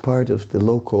as part of the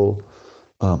local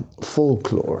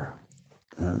folklore.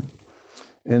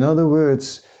 In other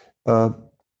words,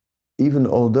 even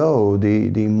although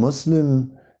the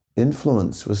Muslim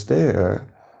influence was there,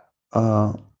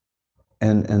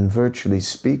 and virtually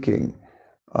speaking,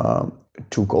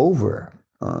 took over.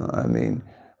 I mean,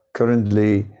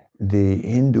 currently the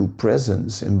Hindu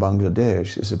presence in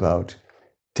Bangladesh is about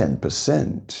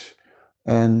 10%.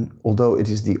 And although it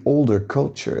is the older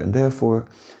culture and therefore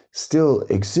still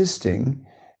existing,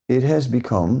 it has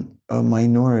become a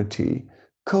minority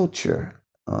culture.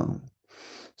 But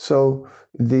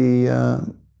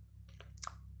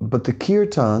the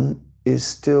kirtan is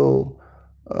still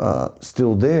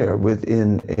there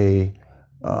within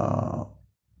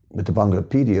with the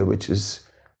Banglapedia, which is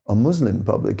a Muslim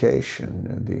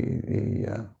publication.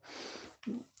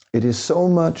 It is so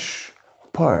much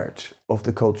part of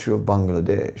the culture of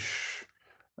Bangladesh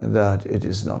that it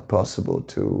is not possible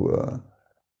to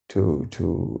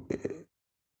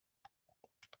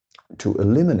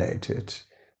eliminate it,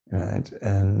 right?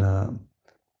 And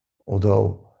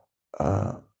although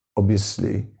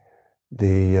obviously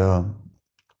the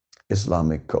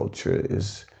Islamic culture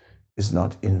is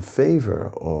not in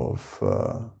favor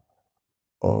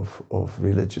of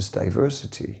religious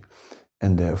diversity,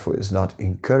 and therefore is not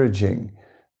encouraging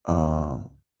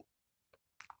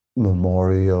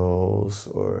memorials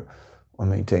or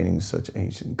maintaining such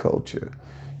ancient culture.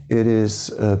 It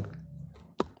is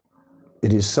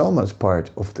so much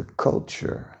part of the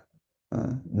culture,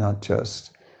 not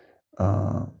just,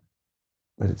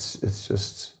 but it's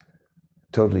just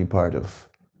totally part of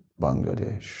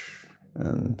Bangladesh.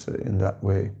 And in that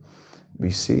way,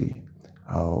 we see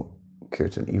how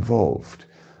kirtan evolved.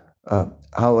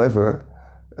 However,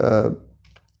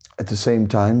 at the same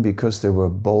time, because there were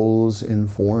bowls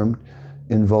involved,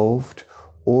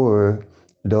 or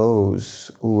those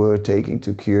who were taking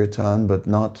to kirtan but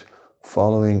not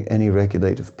following any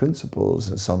regulative principles,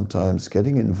 and sometimes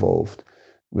getting involved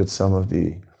with some of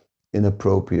the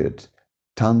inappropriate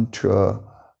tantra,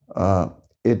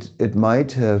 it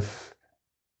might have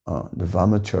the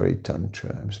Vamachari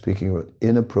Tantra. I'm speaking about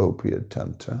inappropriate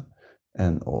Tantra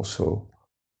and also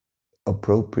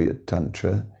appropriate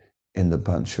Tantra in the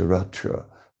Pancharatra.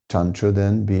 Tantra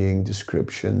then being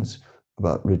descriptions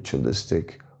about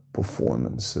ritualistic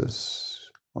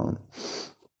performances.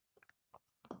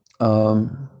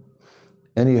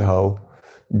 Anyhow,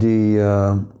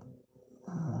 the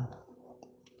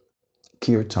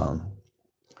kirtan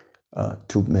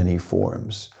took many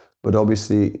forms. But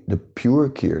obviously, the pure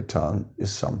kirtan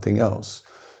is something else.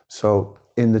 So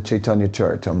in the Chaitanya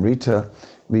Charitamrita,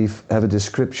 we have a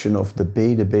description of the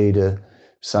Beda Beda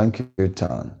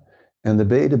Sankirtan. And the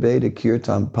Beda Beda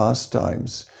Kirtan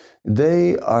pastimes,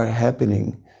 they are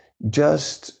happening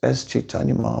just as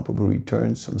Chaitanya Mahaprabhu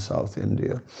returns from South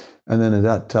India. And then at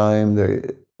that time,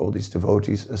 all these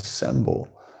devotees assemble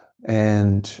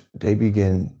and they've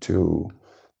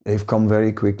come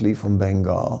very quickly from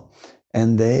Bengal.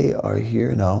 And they are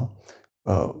here now,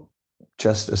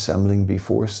 just assembling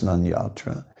before Snan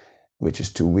Yatra. which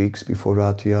is 2 weeks before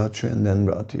Rath Yatra, and then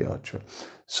Rath Yatra.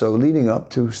 So leading up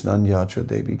to Snan Yatra,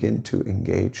 they begin to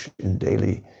engage in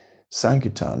daily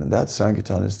Sankirtan, and that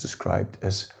Sankirtan is described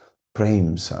as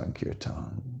Prem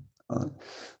Sankirtan.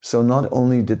 So not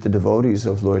only did the devotees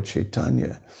of Lord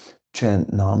Chaitanya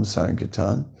chant Nam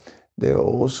Sankirtan, they are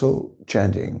also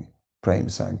chanting Prem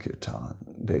Sankirtan.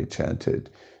 They chanted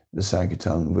the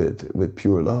Sankirtan with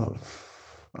pure love.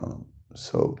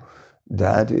 So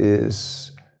that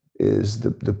is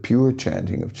the pure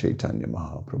chanting of Chaitanya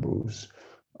Mahaprabhu's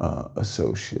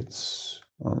associates.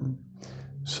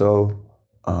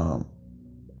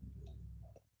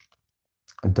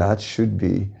 That should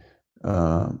be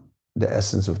the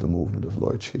essence of the movement of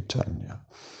Lord Chaitanya.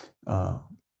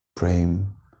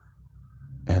 Prem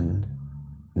and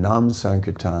Nam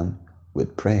Sankirtan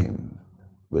with Prem,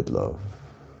 with love.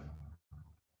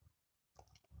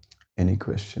 Any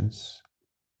questions?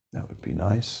 That would be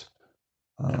nice.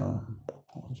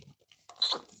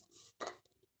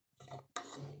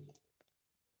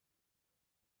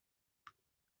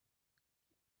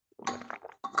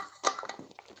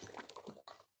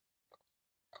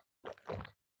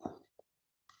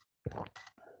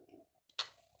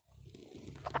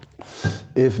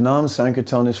 If Nam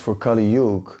Sankirtan is for Kali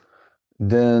Yuga,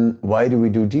 then why do we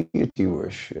do deity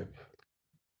worship?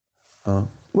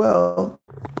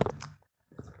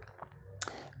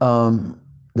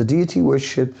 The deity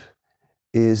worship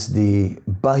is the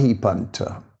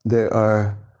Bahipanta.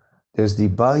 There's the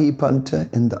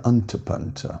Bahipanta and the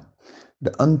Antapanta.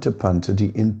 The Antapanta,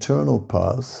 the internal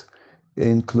path,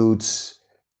 includes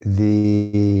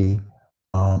the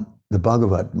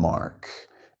Bhagavad mark,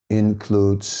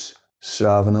 includes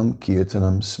Shravanam,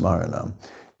 Kirtanam, Smaranam.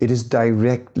 It is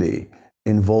directly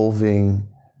involving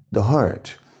the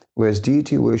heart, whereas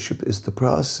deity worship is the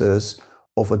process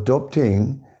of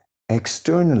adopting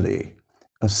externally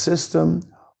a system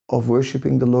of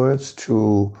worshiping the Lord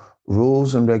through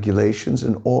rules and regulations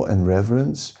and awe and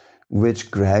reverence, which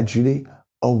gradually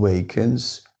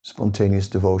awakens spontaneous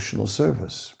devotional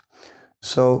service.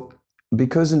 So,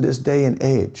 because in this day and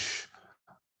age,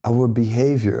 our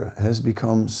behavior has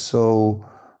become so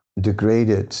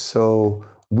degraded, so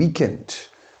weakened,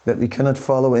 that we cannot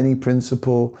follow any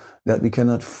principle, that we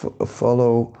cannot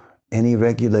follow any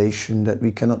regulation, that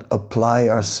we cannot apply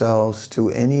ourselves to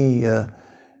any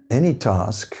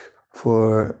task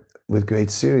with great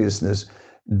seriousness.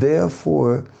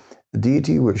 Therefore,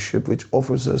 deity worship, which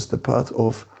offers us the path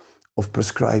of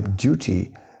prescribed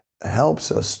duty,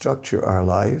 helps us structure our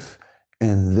life,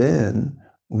 and then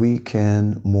we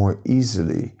can more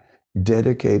easily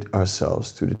dedicate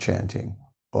ourselves to the chanting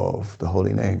of the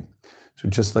holy name. So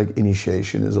just like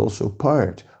initiation is also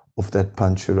part of that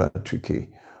Pancharatriki,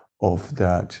 of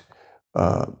that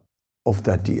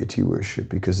deity worship,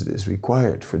 because it is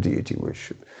required for deity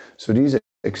worship. So these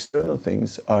external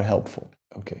things are helpful.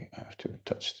 Okay, I have to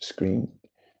touch the screen.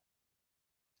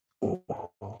 Oh,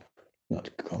 not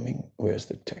coming. Where's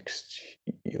the text?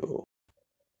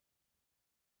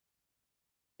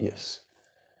 Yes.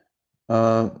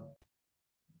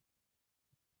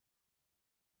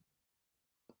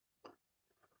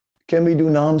 Can we do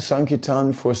Nam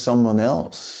Sankirtan for someone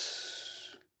else?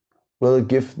 Will it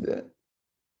give?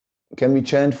 Can we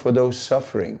chant for those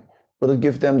suffering? Will it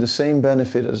give them the same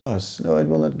benefit as us? No, it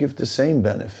will not give the same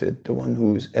benefit.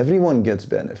 Everyone gets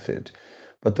benefit,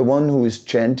 but the one who is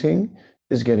chanting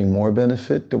is getting more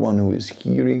benefit. The one who is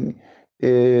hearing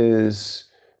is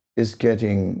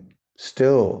getting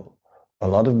still a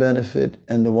lot of benefit,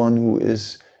 and the one who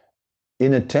is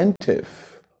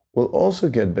inattentive will also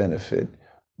get benefit,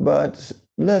 but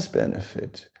less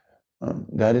benefit.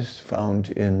 That is found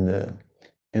in the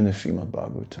Srimad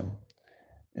Bhagavatam.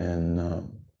 And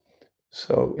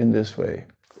so in this way,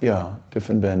 yeah,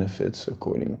 different benefits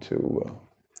according to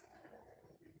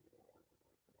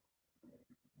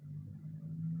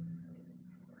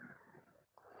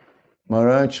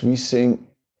Maharaj, we sing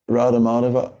Radha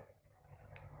Madhava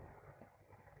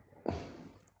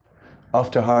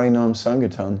after Harinam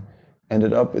Sankirtan,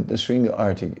 ended up with the Sringa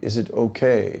Arti. Is it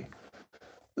okay?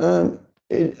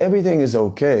 Everything is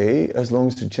okay as long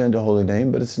as you chant the holy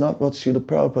name, but it's not what Srila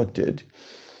Prabhupada did.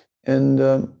 And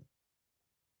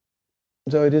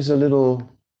so it is a little,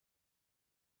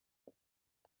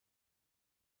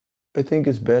 I think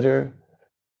it's better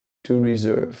to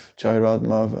reserve Jai Radha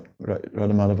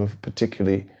Madhava,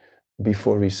 particularly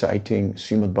before reciting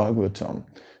Srimad Bhagavatam,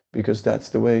 because that's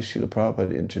the way Srila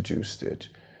Prabhupada introduced it.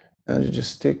 And to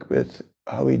just stick with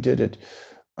how he did it.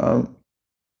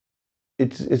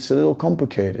 It's a little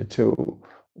complicated to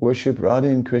worship Radha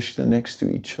and Krishna next to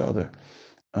each other,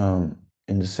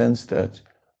 in the sense that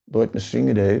Lord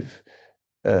Nrsingadev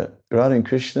Radha and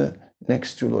Krishna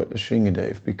next to Lord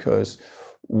Nrsingadev, because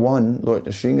one, Lord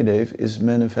Nrsingadev is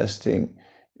manifesting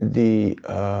the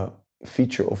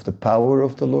feature of the power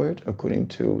of the Lord, according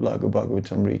to Laghu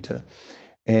Bhagavatamrita,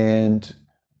 and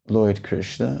Lord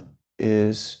Krishna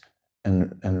is,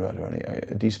 and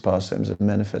Radharani, these pastimes are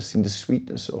manifesting the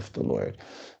sweetness of the Lord.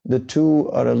 The two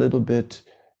are a little bit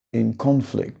in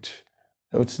conflict.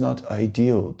 So it's not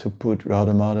ideal to put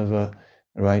Radha Madhava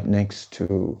right next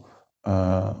to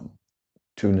Nrsinga.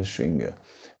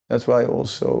 That's why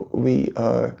also we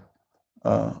are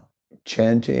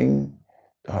chanting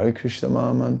the Hare Krishna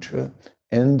Maha Mantra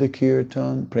and the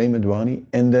Kirtan, Premadvani,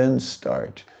 and then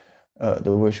start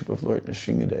the worship of Lord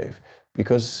Nrsingadev,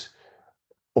 because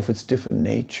of its different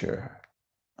nature.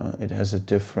 It has a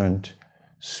different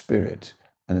spirit,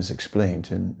 and is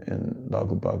explained in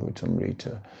Laghu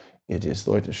Bhagavatamrita. It is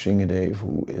Lord Nrsingadev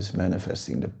who is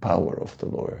manifesting the power of the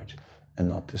Lord and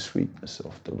not the sweetness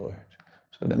of the Lord.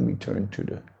 So then we turn to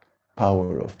the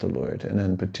power of the Lord, and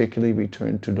then particularly we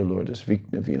turn to the Lord as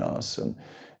Vighna Vinasam,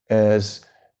 as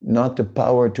not the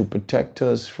power to protect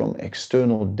us from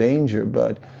external danger,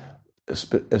 but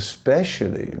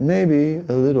especially, maybe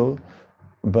a little,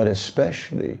 but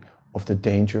especially of the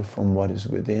danger from what is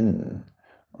within.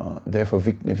 Therefore,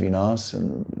 Vighna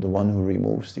Vinasam, the one who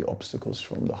removes the obstacles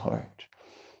from the heart.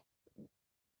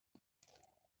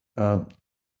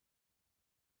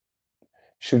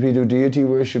 Should we do deity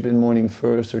worship in morning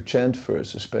first or chant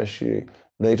first, especially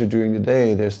later during the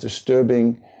day? There's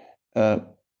disturbing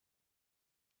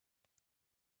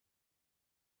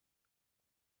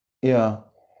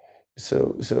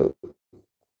So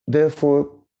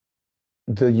therefore,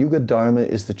 the Yuga Dharma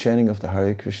is the chanting of the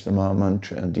Hare Krishna Maha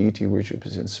Mantra, and deity worship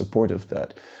is in support of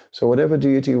that. So whatever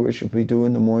deity worship we do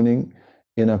in the morning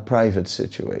in a private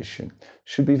situation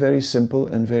should be very simple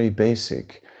and very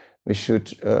basic. We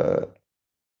should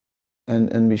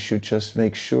and we should just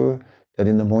make sure that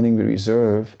in the morning we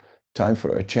reserve time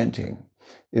for our chanting.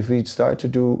 If we start to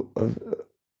do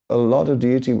a lot of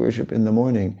deity worship in the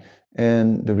morning,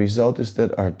 and the result is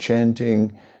that our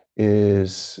chanting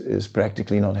is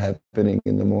practically not happening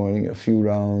in the morning, a few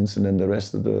rounds, and then the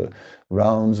rest of the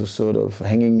rounds are sort of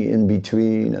hanging in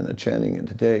between and the chanting in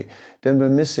the day, then we're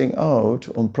missing out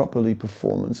on properly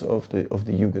performance of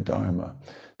the Yuga Dharma.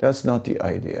 That's not the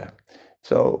idea.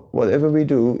 So whatever we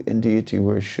do in deity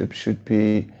worship should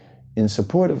be in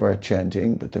support of our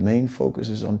chanting, but the main focus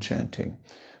is on chanting.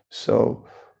 So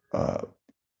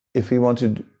if we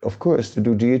wanted, of course, to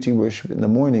do deity worship in the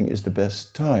morning is the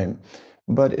best time,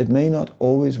 but it may not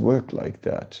always work like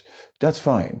that. That's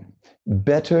fine.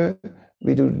 Better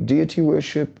we do deity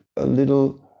worship a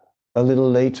little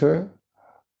later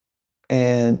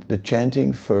and the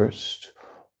chanting first,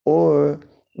 or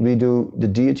we do the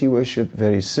deity worship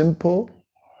very simple,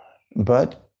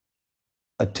 but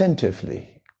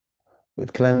attentively,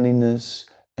 with cleanliness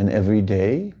and every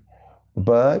day,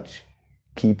 but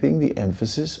keeping the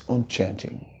emphasis on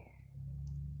chanting.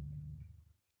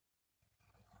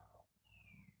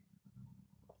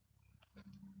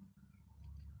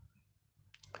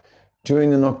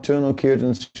 During the nocturnal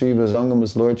kirtan, Sri Vasangam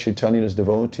was Lord Chaitanya's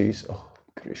devotees. Oh,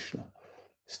 Krishna.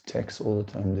 His text all the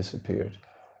time disappeared.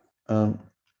 Where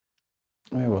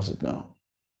was it now?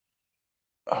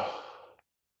 Oh.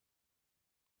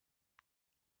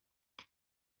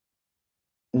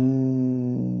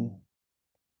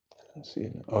 Let's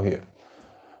see. Oh, here.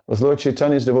 Was Lord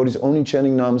Chaitanya's devotees only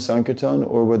chanting Nam Sankirtan,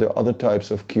 or were there other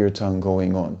types of kirtan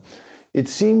going on? It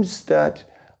seems that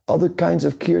other kinds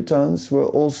of kirtans were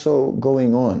also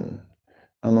going on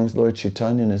amongst Lord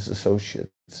Chaitanya and his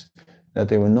associates, that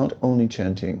they were not only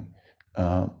chanting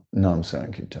Nam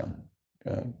Sankirtan.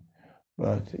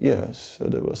 But yes, so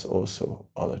there was also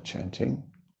other chanting.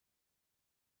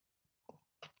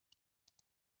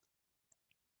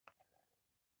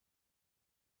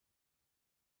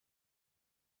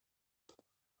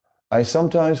 I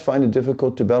sometimes find it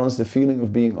difficult to balance the feeling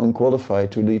of being unqualified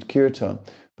to lead kirtan,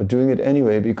 but doing it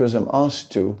anyway because I'm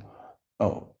asked to.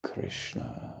 Oh,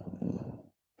 Krishna.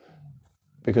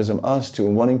 Because I'm asked to,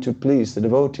 wanting to please the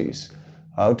devotees.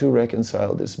 How to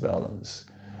reconcile this balance?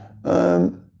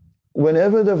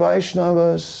 Whenever the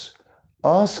Vaishnavas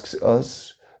asks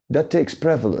us, that takes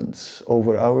prevalence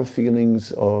over our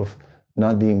feelings of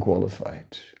not being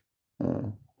qualified.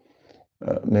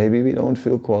 Maybe we don't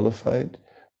feel qualified,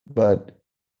 but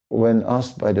when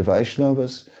asked by the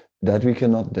Vaishnavas, that we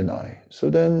cannot deny. So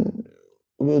then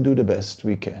we'll do the best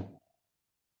we can.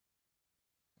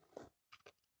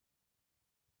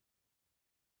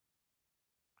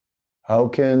 How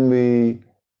can we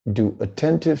do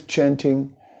attentive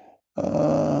chanting?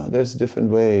 There's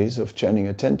different ways of chanting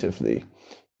attentively.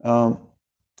 Um,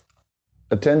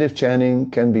 Attentive chanting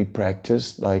can be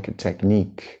practiced like a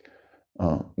technique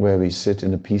where we sit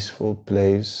in a peaceful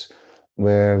place,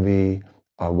 where we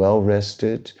are well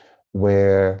rested,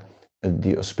 where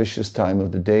the auspicious time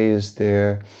of the day is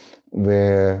there,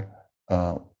 where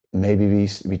maybe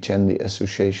we chant the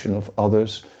association of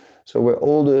others. So where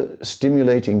all the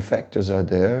stimulating factors are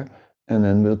there, and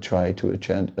then we'll try to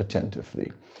chant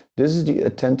attentively. This is the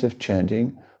attentive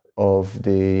chanting of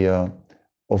the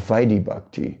of Vaidhi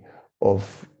Bhakti,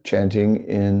 of chanting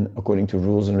in according to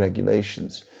rules and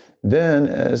regulations. Then,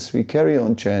 as we carry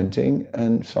on chanting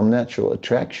and some natural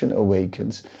attraction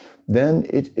awakens, then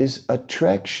it is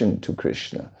attraction to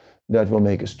Krishna that will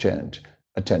make us chant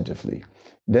attentively.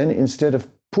 Then, instead of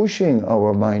pushing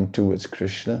our mind towards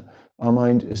Krishna, our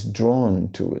mind is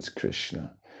drawn towards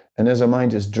Krishna. And as our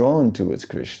mind is drawn towards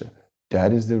Krishna,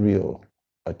 that is the real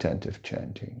attentive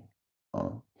chanting.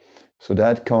 So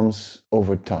that comes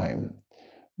over time.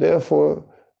 Therefore,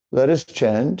 let us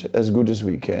chant as good as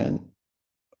we can.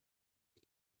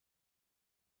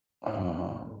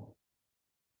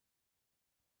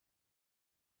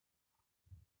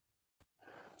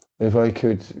 If I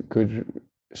could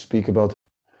speak about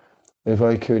if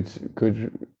I could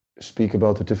speak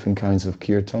about the different kinds of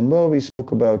kirtan. Well, we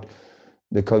spoke about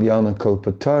the Kalyana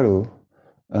Kalpataru,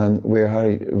 and where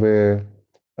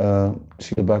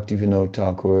Srila Bhaktivinoda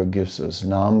Thakur gives us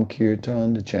Nam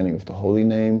Kirtan, the chanting of the holy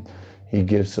name. He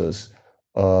gives us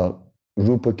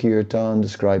Rupa Kirtan,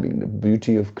 describing the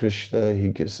beauty of Krishna. He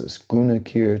gives us Guna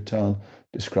Kirtan,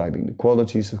 describing the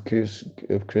qualities of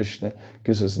Krishna.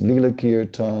 Gives us Lila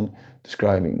Kirtan,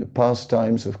 describing the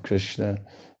pastimes of Krishna.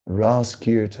 Ras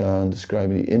Kirtan,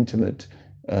 describing the intimate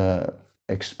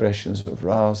expressions of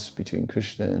Ras between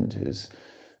Krishna and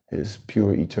his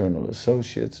pure eternal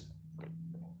associates.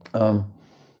 So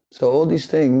all these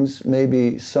things may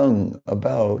be sung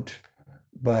about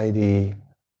by the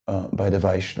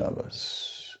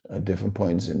Vaishnavas at different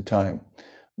points in time.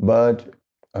 But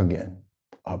again,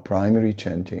 our primary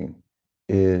chanting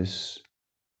is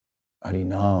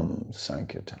Harinam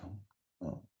Sankirtan.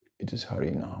 It is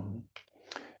Harinam.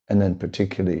 And then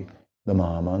particularly the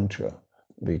Maha Mantra,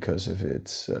 because of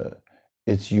its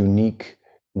unique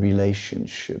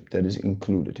relationship that is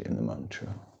included in the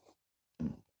mantra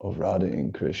of Radha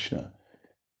and Krishna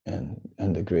and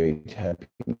the great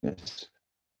happiness.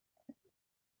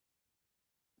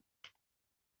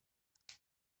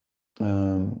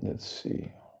 Let's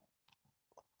see.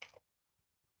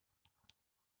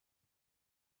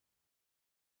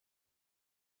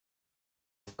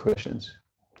 Questions?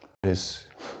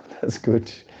 That's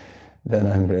good. Then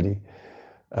I'm ready.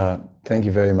 Thank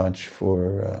you very much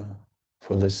for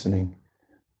listening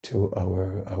to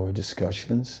our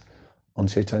discussions on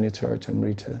Chaitanya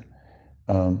Charitamrita.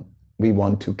 We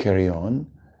want to carry on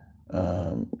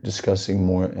discussing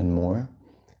more and more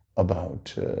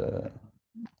about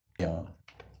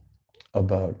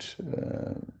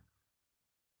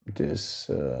this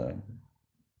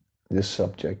this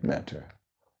subject matter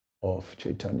of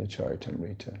Chaitanya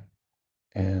Charitamrita,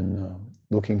 and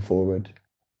looking forward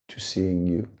to seeing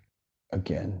you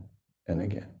again and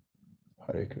again.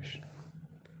 Hare Krishna.